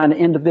treat it on an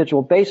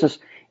individual basis,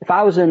 if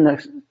I was in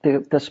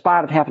the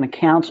spot of having to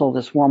counsel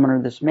this woman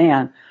or this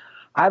man,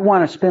 I'd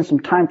want to spend some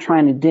time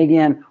trying to dig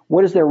in.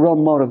 What is their real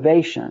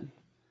motivation?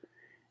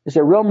 Is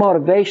their real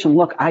motivation,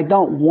 look, I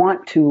don't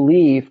want to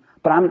leave,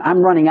 but I'm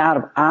running out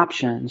of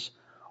options?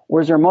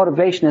 Or is their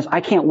motivation is,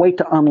 I can't wait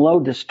to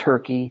unload this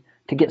turkey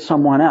to get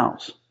someone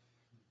else?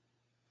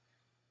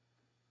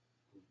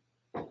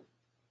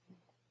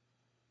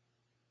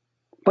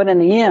 But in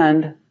the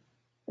end,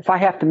 if I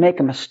have to make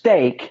a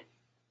mistake,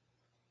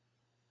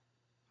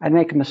 I'd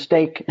make a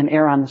mistake and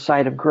err on the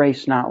side of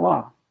grace, not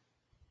law.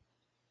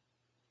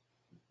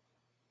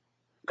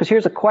 Because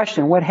here's a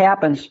question: what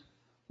happens?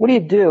 What do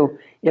you do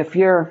if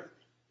you're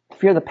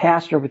the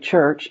pastor of a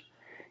church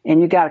and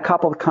you got a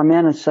couple that come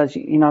in and says,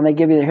 they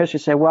give you their history,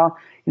 say, well,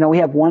 we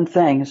have one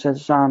thing. It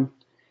says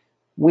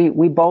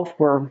we both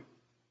were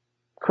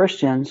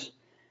Christians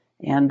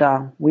and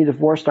we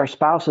divorced our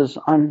spouses.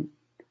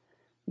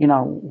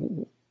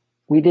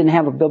 We didn't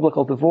have a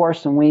biblical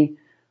divorce and we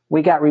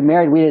got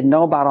remarried. We didn't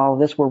know about all of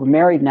this. We're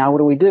married now. What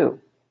do we do?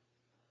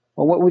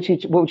 Well, what would you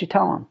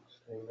tell them?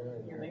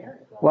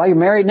 Well, you're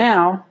married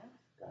now.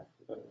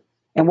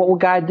 And what will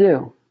God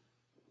do?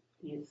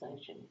 You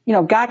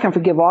know, God can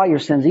forgive all your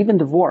sins, even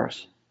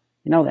divorce.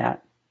 You know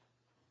that.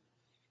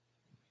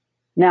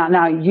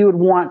 Now you would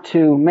want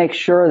to make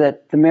sure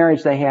that the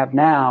marriage they have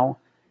now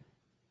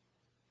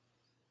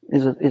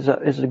is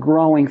a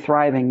growing,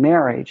 thriving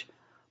marriage.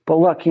 But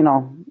look, you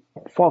know,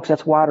 folks,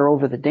 that's water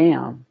over the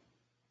dam.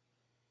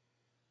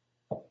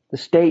 The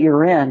state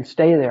you're in,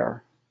 stay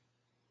there.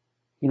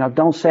 You know,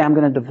 don't say I'm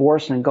going to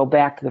divorce and go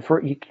back to the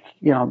first. You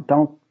know,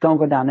 don't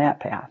go down that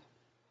path.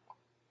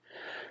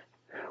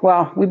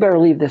 Well, we better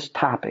leave this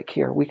topic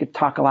here. We could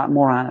talk a lot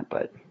more on it,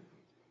 but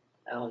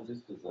Alan,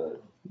 just as a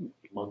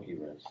monkey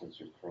wrench, since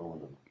you're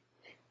throwing them,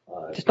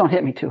 just don't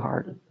hit me too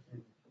hard.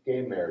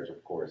 gay marriage,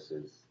 of course,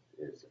 is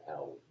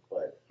out,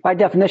 but By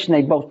definition,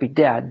 they'd both be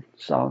dead.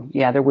 So,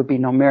 yeah, there would be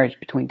no marriage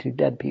between two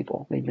dead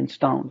people. They've been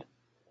stoned.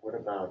 what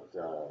about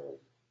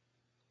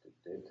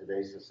in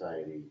today's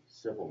society,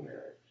 civil gay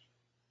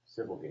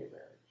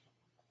marriage?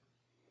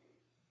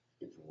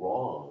 It's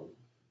wrong,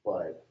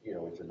 but you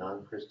know, it's a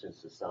non-Christian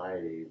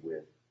society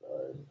with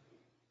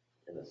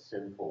in a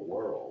sinful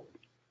world.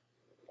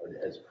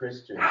 As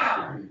Christians,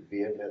 should we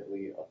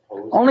vehemently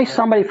oppose? Only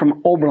somebody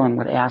from Oberlin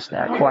would ask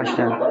that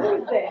question. What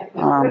is that?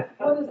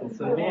 What is It's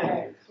a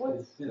man.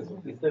 Instead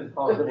of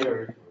calling it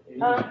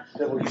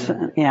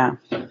marriage. Yeah,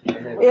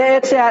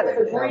 it's at.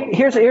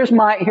 Here's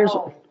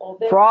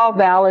for all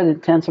valid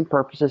intents and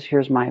purposes.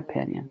 Here's my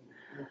opinion.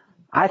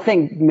 I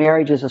think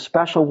marriage is a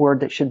special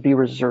word that should be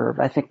reserved.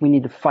 I think we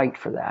need to fight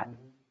for that.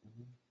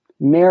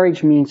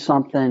 Marriage means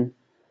something,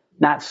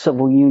 not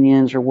civil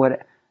unions or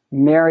what.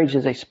 Marriage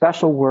is a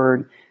special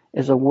word,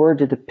 is a word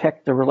to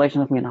depict the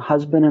relationship between a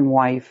husband and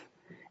wife.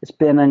 It's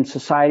been in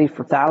society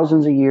for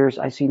thousands of years.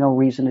 I see no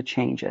reason to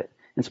change it,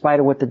 in spite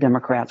of what the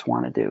Democrats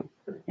want to do,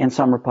 and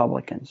some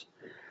Republicans.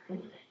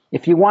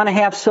 If you want to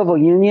have civil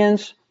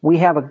unions, we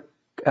have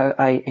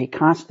a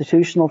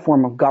constitutional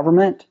form of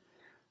government,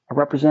 a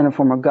representative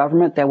form of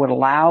government that would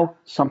allow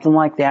something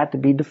like that to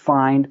be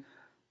defined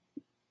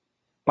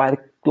by the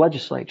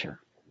legislature.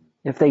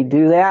 If they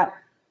do that,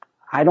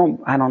 I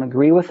don't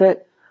agree with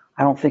it.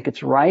 I don't think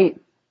it's right,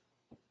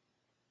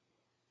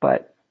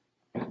 but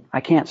I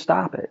can't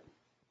stop it.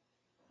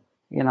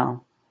 You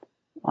know,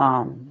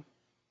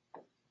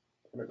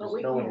 Just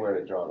knowing where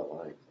to draw the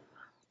line.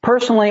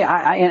 personally,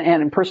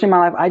 personally in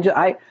my life,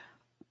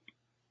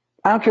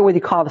 I don't care whether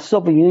you call it a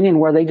civil union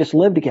where they just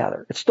live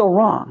together. It's still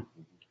wrong.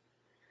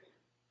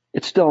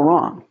 It's still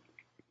wrong.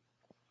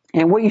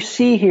 And what you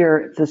see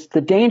here,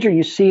 the danger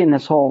you see in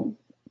this whole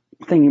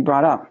thing you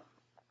brought up,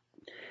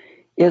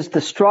 is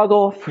the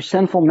struggle for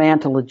sinful man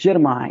to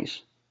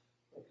legitimize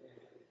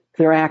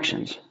their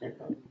actions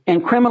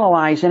and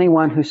criminalize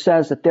anyone who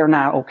says that they're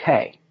not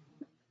okay.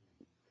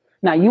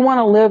 Now, you want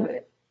to live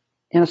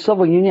in a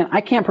civil union?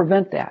 I can't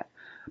prevent that.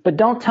 But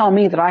don't tell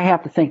me that I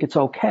have to think it's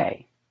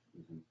okay.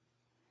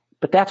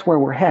 But that's where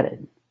we're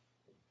headed.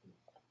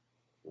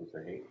 It's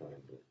a hate crime.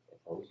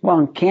 Well,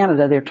 in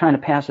Canada, they're trying to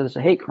pass it as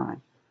a hate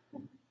crime.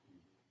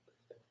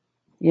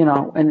 You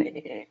know, and,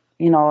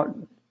 you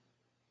know,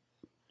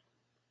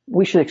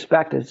 we should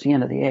expect it. It's the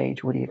end of the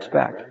age. What do you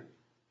expect? Right.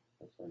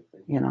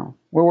 You know,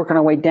 we're working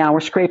our way down.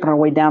 We're scraping our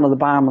way down to the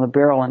bottom of the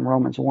barrel in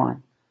Romans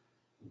 1.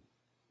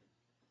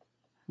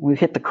 We've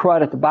hit the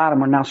crud at the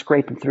bottom. We're now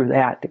scraping through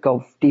that to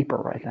go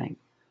deeper, I think.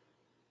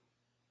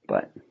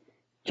 But,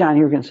 John,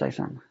 you were going to say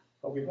something.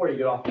 Well, before you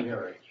get off the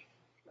marriage,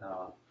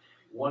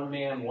 one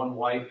man, one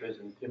wife, as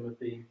in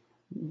Timothy,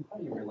 how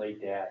do you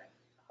relate that?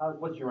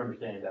 What's your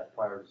understanding of that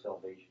prior to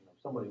salvation of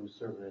somebody who's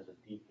serving as a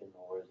deacon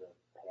or as a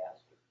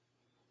pastor?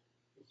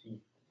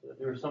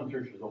 There are some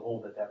churches that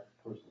hold that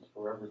person's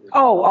forever.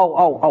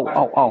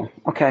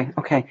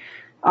 Okay.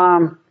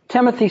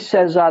 Timothy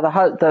says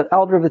the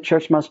elder of the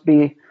church must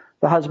be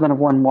the husband of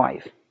one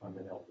wife. I'm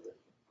an elder.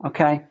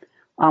 Okay,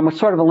 which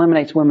sort of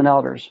eliminates women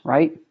elders,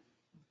 right?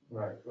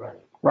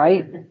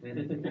 Right.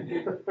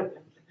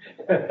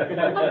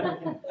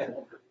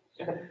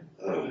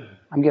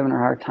 I'm giving her a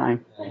hard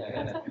time.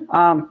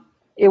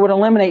 It would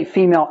eliminate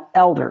female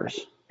elders,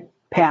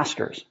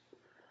 pastors.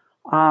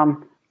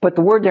 But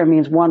the word there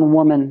means one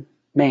woman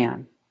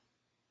man.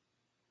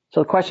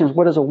 So the question is,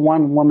 what does a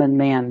one woman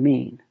man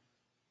mean?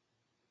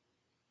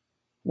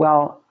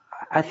 Well,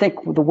 I think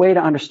the way to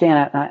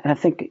understand it, and I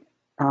think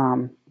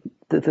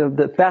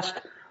the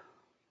best,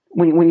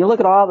 when you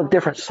look at all the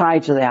different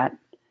sides of that,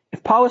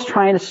 if Paul was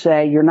trying to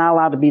say you're not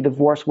allowed to be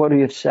divorced, what would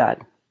he have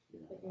said?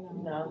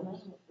 No.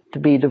 To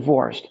be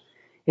divorced.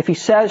 If he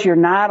says you're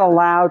not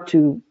allowed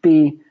to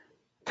be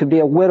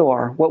a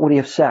widower, what would he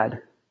have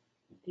said?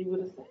 He would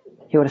have said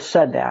that. He would have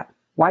said that.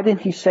 Why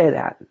didn't he say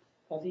that?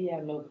 Because he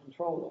had no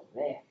control of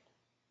that.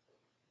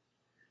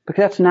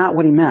 Because that's not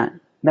what he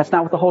meant. That's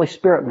not what the Holy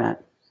Spirit meant.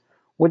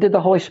 What did the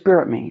Holy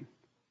Spirit mean?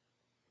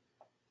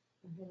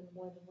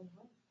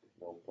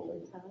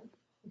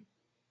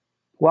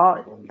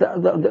 Well,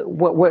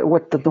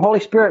 what the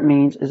Holy Spirit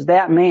means is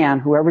that man,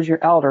 whoever's your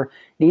elder,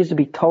 needs to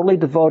be totally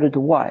devoted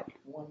to what?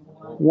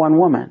 One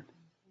woman.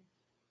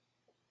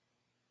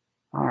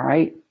 All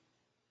right?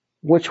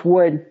 Which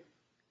would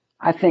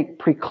I think,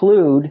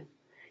 preclude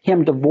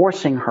him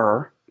divorcing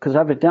her, because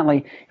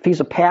evidently, if he's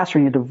a pastor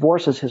and he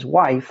divorces his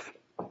wife,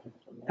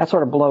 that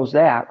sort of blows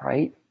that,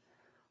 right?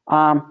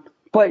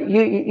 But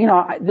you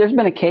know, there's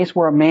been a case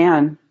where a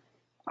man,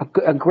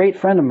 a great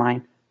friend of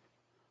mine,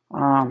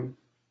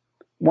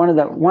 one of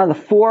the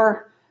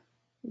four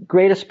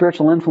greatest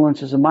spiritual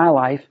influences in my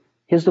life,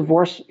 his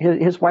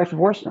wife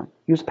divorced him.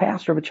 He was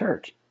pastor of a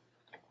church.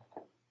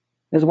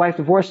 His wife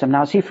divorced him.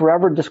 Now, is he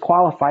forever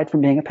disqualified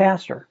from being a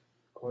pastor?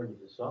 According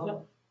to some.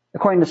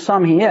 According to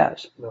some, he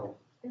is. No.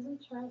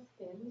 Isn't Charles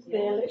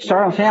Stanley?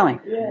 Charles Stanley.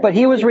 Yeah. But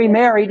he was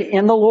remarried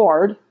in the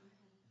Lord,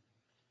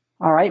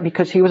 all right,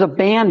 because he was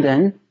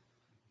abandoned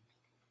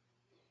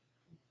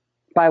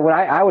by what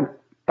I would,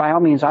 by all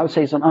means, I would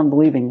say is an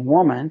unbelieving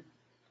woman.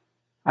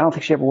 I don't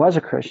think she ever was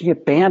a Christian. She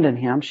abandoned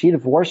him. She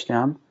divorced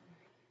him.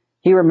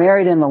 He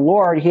remarried in the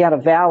Lord. He had a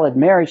valid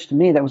marriage. To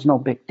me, that was no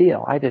big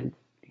deal. It didn't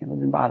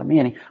bother me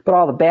any. But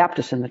all the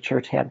Baptists in the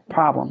church had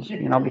problems,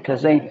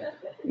 because they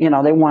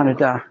wanted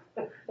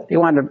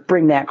to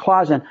bring that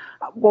clause in.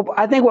 Well,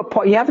 I think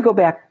you have to go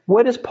back.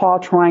 What is Paul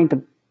trying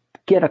to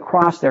get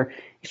across there?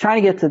 He's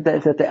trying to get to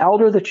that the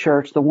elder of the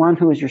church, the one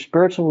who is your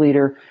spiritual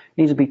leader,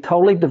 needs to be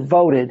totally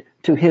devoted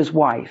to his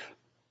wife.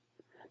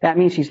 That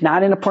means he's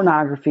not into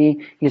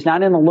pornography. He's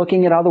not into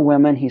looking at other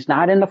women. He's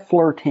not into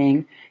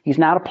flirting. He's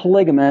not a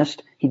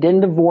polygamist. He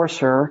didn't divorce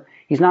her.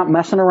 He's not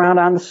messing around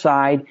on the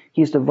side.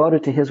 He's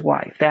devoted to his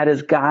wife. That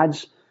is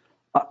God's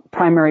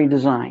primary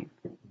design.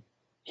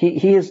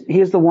 He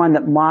is the one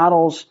that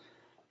models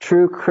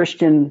true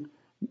Christian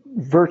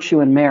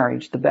virtue in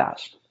marriage the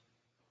best.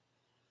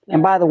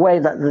 And by the way,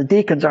 the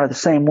deacons are the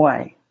same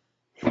way.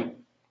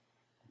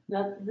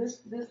 Now,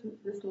 this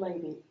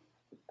lady,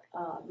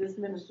 this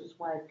minister's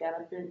wife, got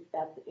up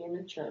in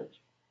the church,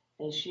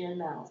 and she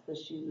announced that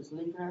she was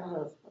leaving her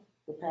husband,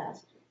 the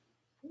pastor,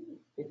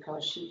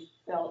 because she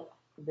felt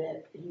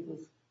that he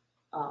was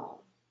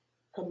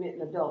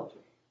committing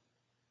adultery.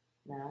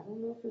 Now, I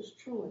don't know if it's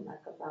true or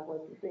not, because I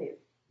wasn't there.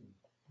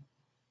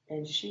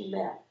 And she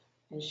left,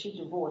 and she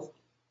divorced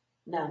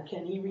him. Now,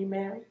 can he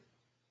remarry?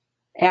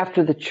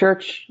 After the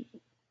church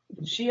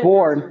She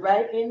board, announced it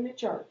right in the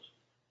church.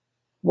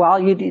 well,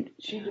 you did.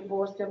 She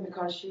divorced him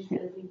because she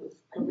said he was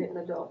committing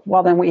adultery.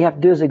 Well, then what you have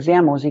to do is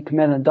examine, was he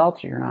committing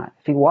adultery or not?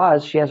 If he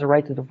was, she has a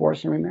right to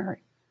divorce and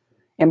remarry.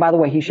 And by the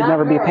way, he should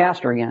never be a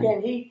pastor again.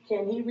 Can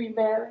he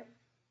remarry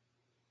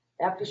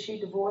after she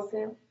divorced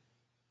him?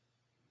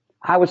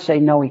 I would say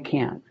no, he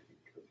can't.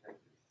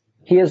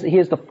 He is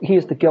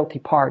the guilty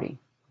party.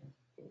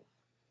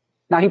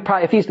 Now,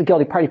 if he's the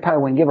guilty party, he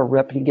probably wouldn't give a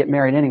rip and he'd get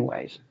married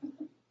anyways.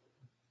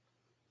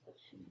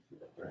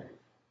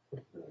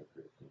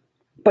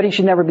 But he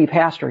should never be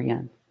pastor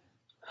again.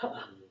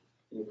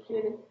 You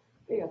kidding?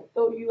 They'll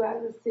throw you out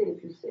of the city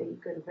if you say you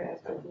couldn't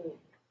pastor again.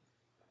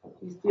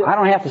 I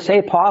don't have to say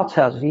it. Paul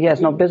tells us he has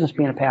no business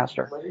being a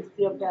pastor. But he's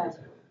still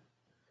pastor.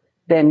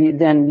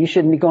 Then you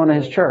shouldn't be going to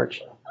his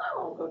church. I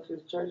don't go to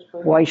his church.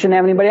 But Well, you shouldn't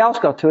have anybody else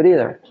go to it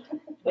either.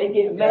 they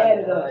get mad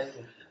at us.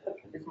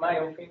 It's my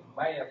opinion,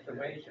 my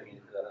observation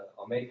is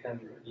the American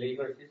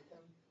legal system.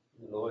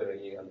 Lawyer,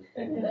 you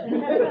understand.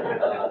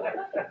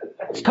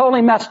 It's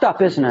totally messed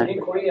up, isn't it? In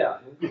Korea,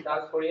 in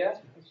South Korea,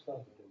 it's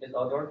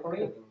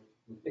adultery.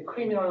 The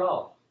criminal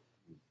law.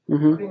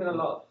 Mm-hmm. Criminal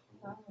law.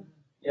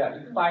 Yeah,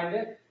 you find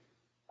it.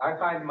 I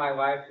find my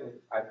wife.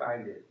 I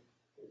find it.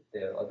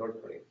 The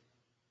adultery.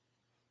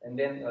 And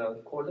then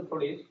call the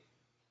police.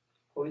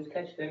 Police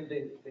catch them.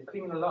 The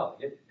criminal law.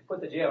 You put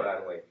the jail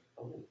right away.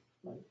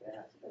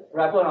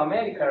 Right in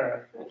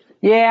America.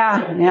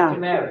 Yeah. Yeah.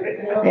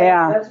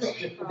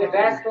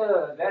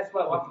 That's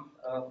what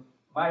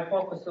my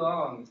focus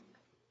on.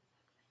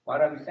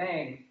 What I'm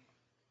saying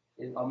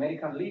is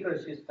American legal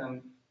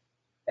system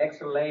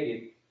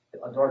accelerated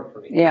the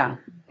adultery. Yeah.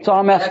 It's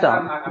all messed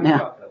up. I'm Yeah.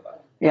 talking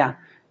about. Yeah.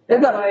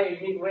 That's why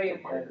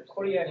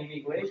Korean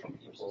immigration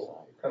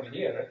people come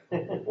here.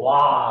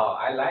 Wow,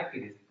 I like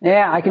it.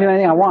 Yeah, I can do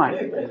anything I want.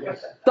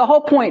 The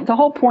whole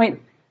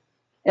point,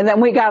 and then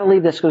we got to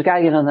leave this because we got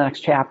to get into the next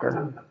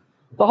chapter.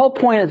 The whole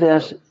point of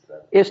this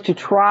is to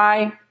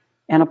try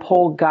and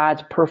uphold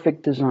God's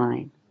perfect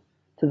design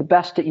to the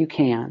best that you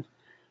can,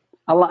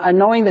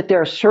 knowing that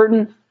there are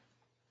certain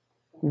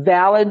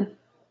valid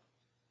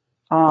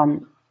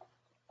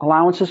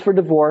allowances for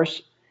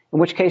divorce, in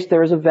which case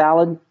there is a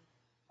valid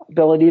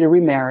ability to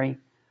remarry,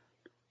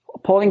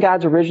 upholding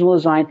God's original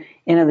design,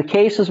 and in the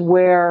cases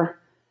where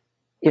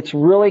it's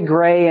really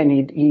gray and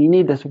you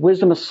need this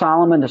wisdom of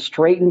Solomon to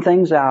straighten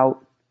things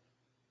out,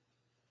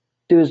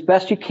 do as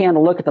best you can to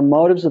look at the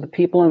motives of the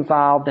people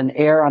involved and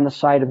err on the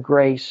side of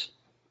grace,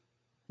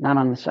 not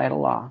on the side of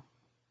law.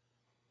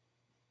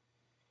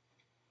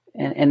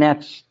 And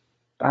that's,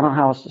 I don't know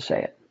how else to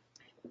say it.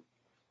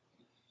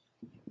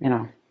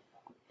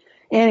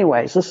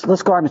 Anyways,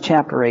 let's go on to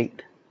chapter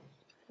 8.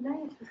 Can I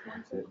ask just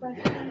one quick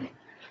question?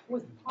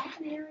 Was Paul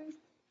married?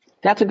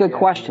 That's a good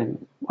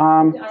question.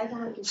 I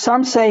wanted to-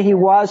 Some say he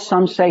was,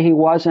 some say he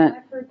wasn't.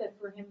 I've heard that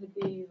for him to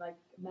be like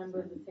a member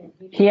of the same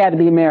people. He had to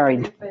be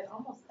married. But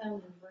almost down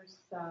in verse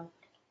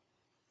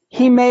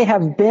He may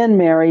have been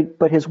married,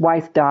 but his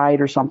wife died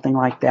or something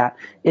like that.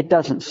 It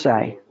doesn't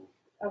say.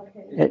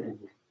 Okay.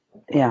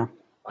 Yeah.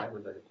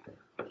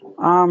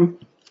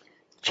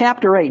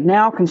 Chapter 8,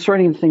 now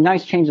concerning the thing.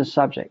 Nice change of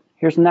subject.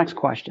 Here's the next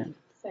question.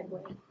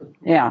 Segue.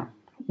 Yeah.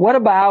 What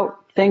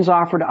about things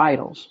offered to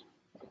idols?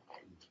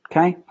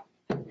 Okay.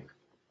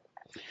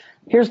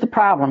 Here's the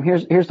problem.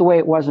 Here's the way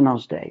it was in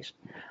those days.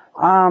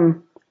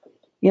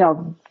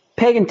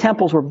 Pagan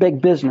temples were big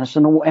business,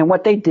 and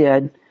what they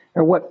did,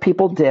 or what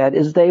people did,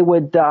 is they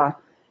would,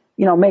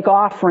 make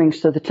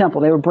offerings to the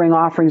temple. They would bring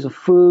offerings of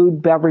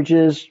food,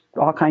 beverages,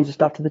 all kinds of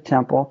stuff to the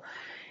temple.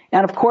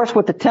 And of course,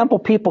 what the temple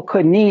people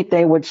couldn't eat,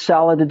 they would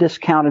sell at a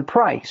discounted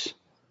price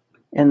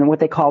in what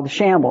they called the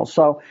shambles.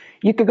 So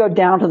you could go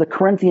down to the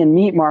Corinthian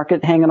meat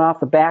market hanging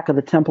off the back of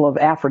the temple of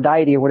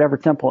Aphrodite or whatever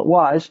temple it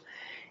was,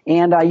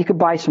 and you could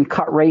buy some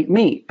cut rate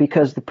meat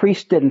because the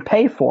priest didn't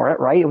pay for it,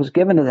 right? It was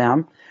given to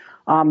them.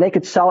 They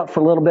could sell it for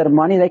a little bit of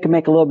money. They could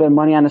make a little bit of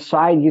money on the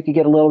side. You could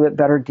get a little bit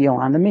better deal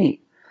on the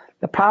meat.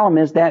 The problem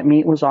is that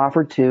meat was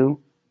offered to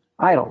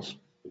idols.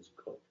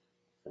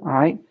 All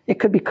right? It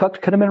could be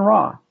cooked, could have been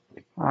raw.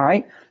 All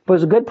right? But it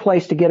was a good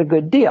place to get a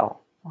good deal.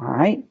 All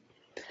right?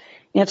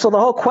 And so the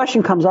whole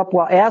question comes up,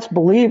 well, as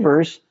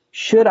believers,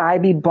 should I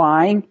be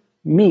buying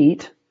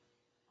meat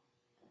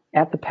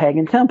at the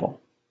pagan temple?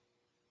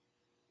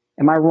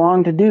 Am I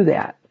wrong to do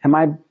that? Am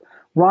I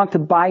wrong to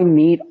buy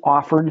meat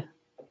offered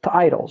to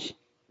idols?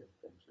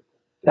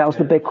 That was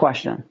the big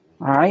question.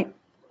 All right?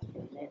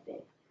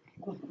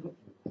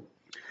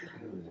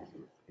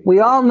 We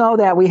all know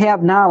that we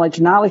have knowledge.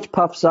 Knowledge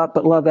puffs up,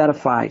 but love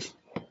edifies.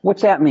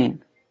 What's that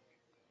mean?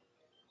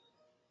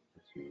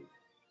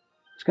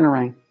 It's going to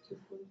ring.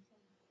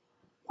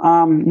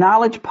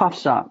 Knowledge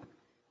puffs up.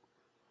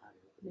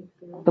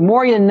 The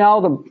more you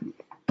know, the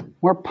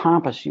more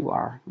pompous you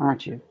are,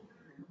 aren't you?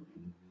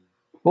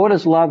 But what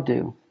does love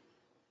do?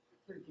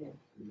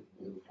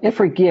 It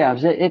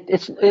forgives.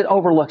 It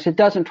overlooks. It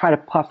doesn't try to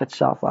puff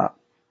itself up.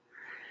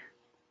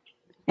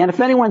 And if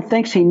anyone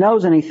thinks he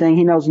knows anything,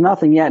 he knows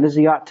nothing yet as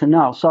he ought to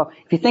know. So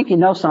if you think you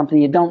know something,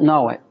 you don't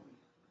know it.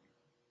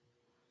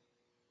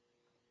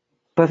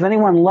 But if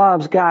anyone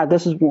loves God,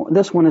 this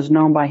one is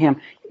known by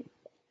him.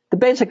 The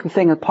basic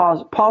thing is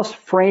Paul's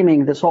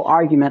framing this whole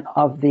argument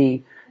of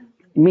the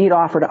meat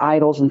offered to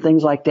idols and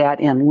things like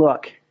that. And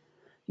look,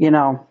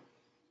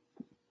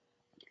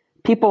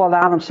 people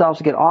allow themselves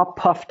to get all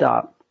puffed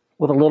up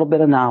with a little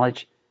bit of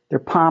knowledge. They're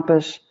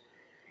pompous,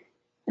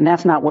 and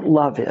that's not what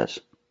love is.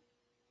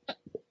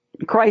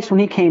 Christ, when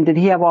he came, did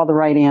he have all the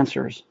right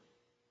answers?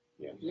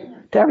 Yes.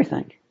 To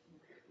everything?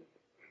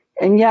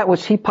 And yet,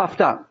 was he puffed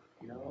up?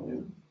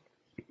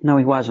 No,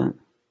 he wasn't.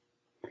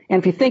 And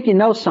if you think you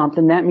know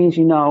something, that means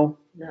you know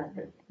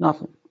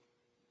nothing.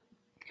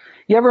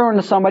 You ever run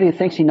into somebody who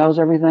thinks he knows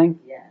everything?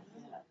 Yes.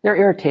 They're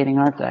irritating,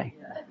 aren't they?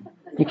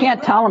 You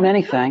can't tell them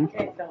anything.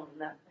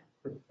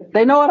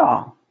 They know it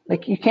all.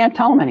 You can't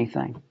tell them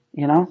anything,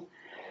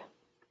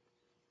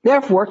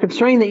 Therefore,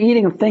 concerning the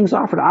eating of things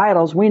offered to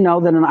idols, we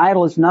know that an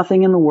idol is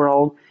nothing in the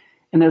world,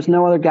 and there's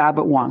no other God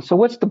but one. So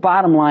what's the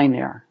bottom line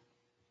there?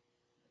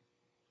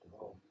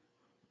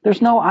 There's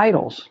no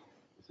idols.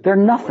 They're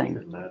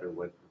nothing.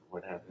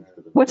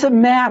 What's it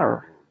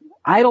matter?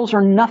 Idols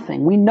are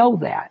nothing. We know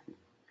that,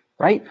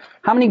 right?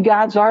 How many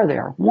gods are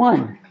there?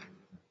 One.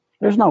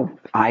 There's no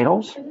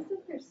idols. Isn't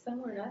there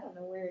somewhere, I don't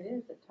know where it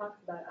is, that talks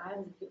about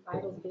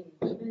idols being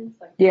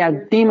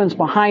demons? Demons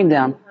behind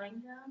them.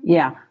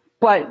 Yeah,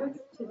 but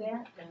what's to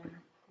that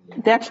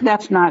then?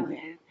 That's not.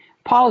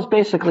 Paul is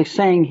basically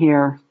saying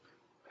here,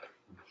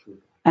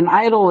 an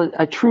idol,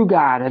 a true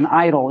God, an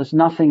idol is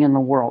nothing in the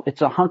world.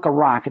 It's a hunk of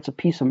rock. It's a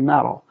piece of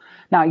metal.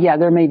 Now,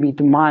 there may be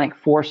demonic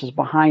forces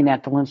behind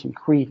that to lend some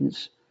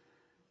credence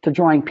to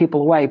drawing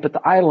people away, but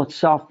the idol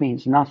itself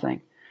means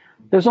nothing.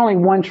 There's only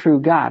one true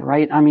God,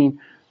 right? I mean,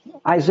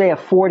 Isaiah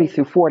 40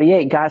 through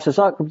 48, God says,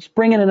 let's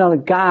bring in another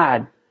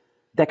God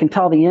that can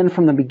tell the end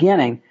from the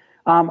beginning.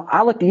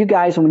 I looked at you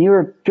guys, and when you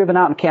were driven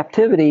out in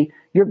captivity,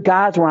 your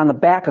gods were on the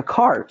back of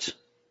carts.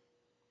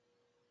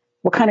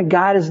 What kind of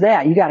God is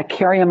that? You got to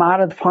carry him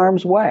out of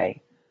harm's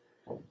way.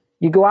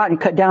 You go out and you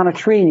cut down a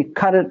tree and you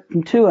cut it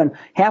in two, and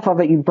half of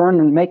it you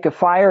burn and make a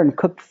fire and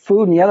cook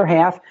food, and the other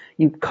half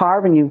you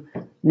carve and you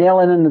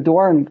nail it in the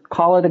door and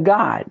call it a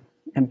god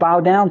and bow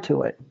down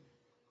to it.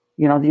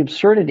 The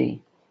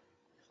absurdity.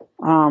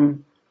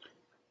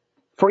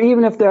 For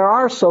even if there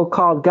are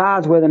so-called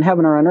gods, whether in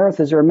heaven or on earth,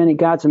 as there are many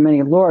gods and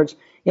many lords,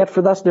 yet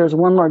for us there's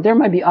one Lord. There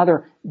might be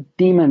other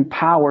demon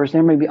powers,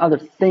 there may be other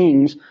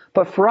things,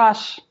 but for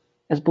us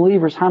as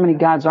believers, how many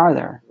gods are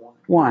there?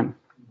 One.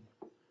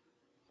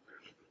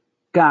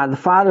 God, the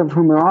Father of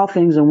whom are all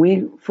things, and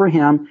we for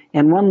him,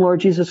 and one Lord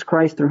Jesus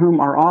Christ, through whom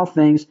are all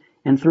things,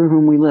 and through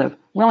whom we live.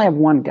 We only have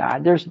one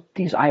God.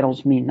 These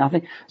idols mean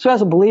nothing. So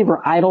as a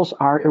believer, idols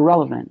are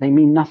irrelevant. They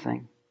mean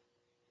nothing.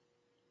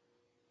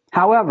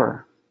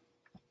 However,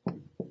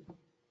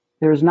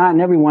 there is not in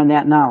everyone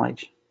that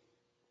knowledge.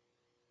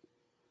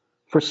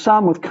 For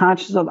some with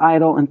conscience of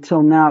idol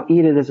until now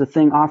eat it as a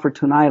thing offered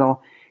to an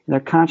idol, and their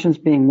conscience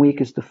being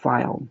weak is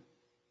defiled.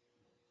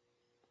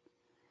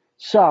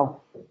 So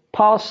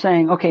Paul's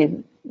saying, okay,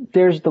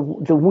 there's the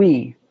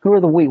we. Who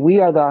are the we? We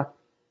are the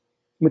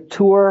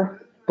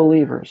mature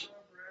believers.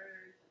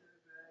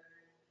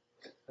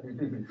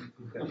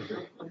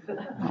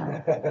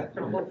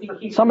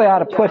 Somebody ought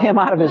to put him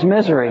out of his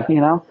misery,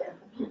 you know.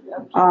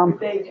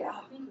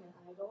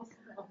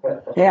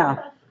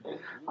 Yeah.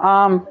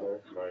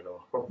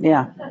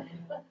 Yeah.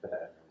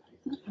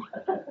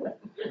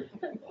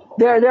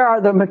 There are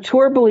the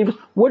mature believers.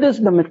 What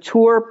is the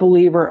mature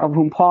believer of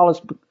whom Paul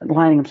is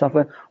aligning himself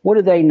with? What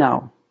do they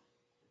know?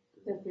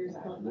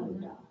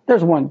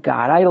 There's one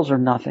God. Idols are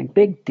nothing.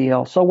 Big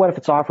deal. So what if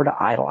it's offered to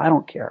idol? I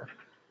don't care.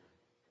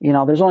 You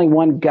know, there's only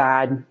one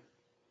God.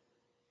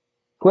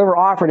 Whoever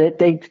offered it,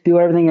 they do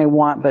everything they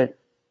want, but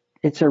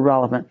it's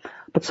irrelevant.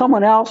 But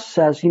someone else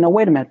says, you know,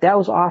 wait a minute, that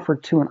was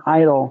offered to an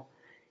idol.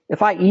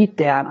 If I eat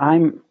that,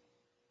 I'm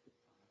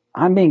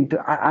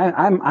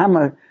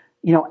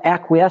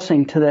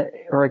acquiescing to the,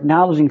 or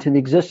acknowledging to the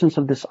existence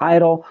of this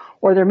idol.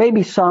 Or there may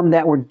be some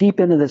that were deep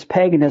into this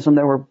paganism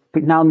that were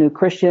now new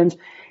Christians,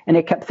 and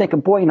they kept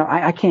thinking, boy, you know,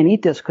 I can't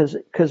eat this because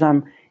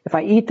if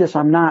I eat this,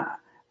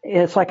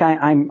 it's like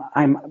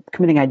I'm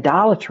committing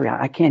idolatry.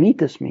 I can't eat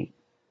this meat.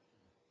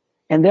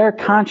 And their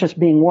conscience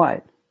being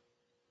what?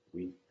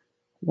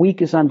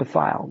 Weak is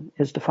undefiled,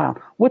 is defiled.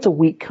 What's a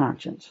weak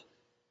conscience?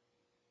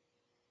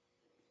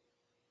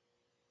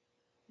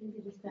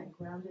 Maybe just not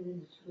grounded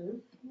in the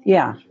truth.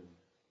 Yeah.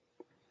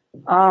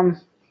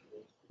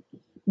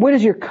 What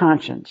is your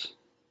conscience?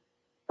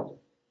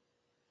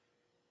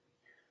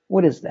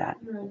 What is that?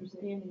 Your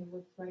understanding of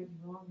what's right and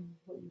wrong and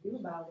what you do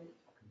about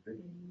it.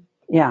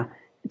 Yeah.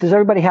 Does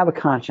everybody have a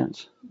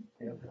conscience?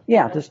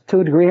 Yeah, just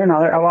to a degree or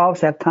another. I'll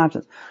always have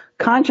conscience.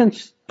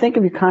 Conscience, think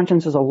of your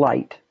conscience as a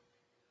light.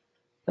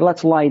 It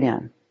lets light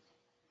in.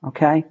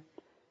 Okay?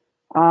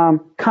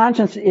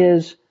 Conscience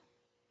is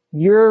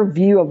your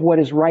view of what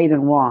is right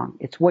and wrong.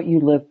 It's what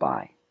you live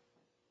by.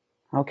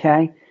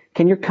 Okay?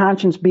 Can your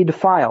conscience be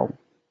defiled?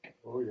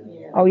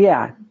 Oh,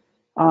 yeah.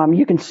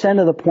 You can sin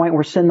to the point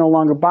where sin no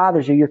longer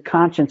bothers you. Your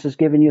conscience is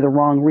giving you the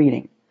wrong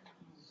reading.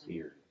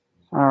 Seared.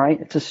 All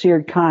right? It's a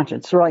seared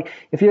conscience. So like,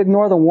 if you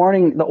ignore the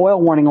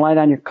oil warning light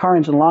on your car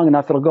engine long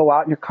enough, it'll go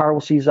out and your car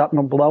will seize up and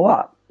it'll blow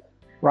up.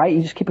 Right?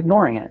 You just keep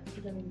ignoring it.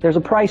 There's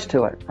a price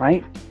to it,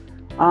 right?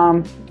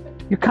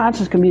 Your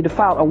conscience can be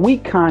defiled. A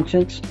weak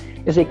conscience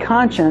is a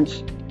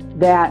conscience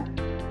that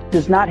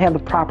does not have the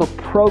proper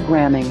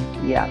programming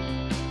yet.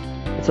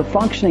 It's a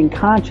functioning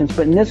conscience,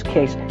 but in this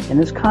case, in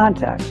this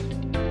context,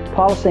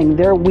 Paul is saying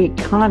their weak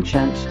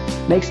conscience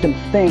makes them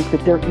think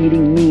that they're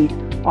eating meat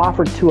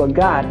offered to a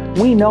God.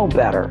 We know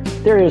better.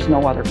 There is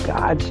no other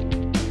gods,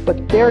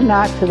 but they're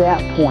not to that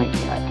point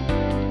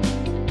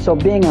yet. So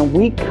being a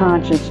weak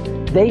conscience,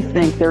 they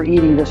think they're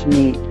eating this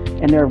meat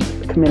and they're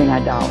committing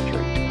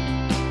idolatry.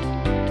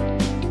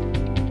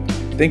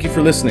 Thank you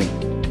for listening.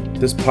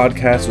 This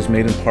podcast was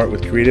made in part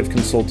with creative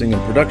consulting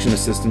and production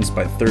assistance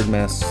by Third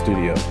Mass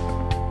Studio.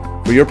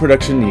 For your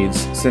production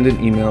needs, send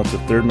an email to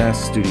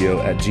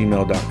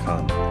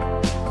thirdmassstudio@gmail.com.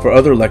 For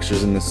other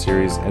lectures in this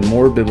series and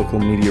more biblical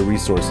media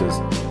resources,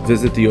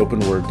 visit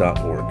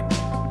theopenword.org.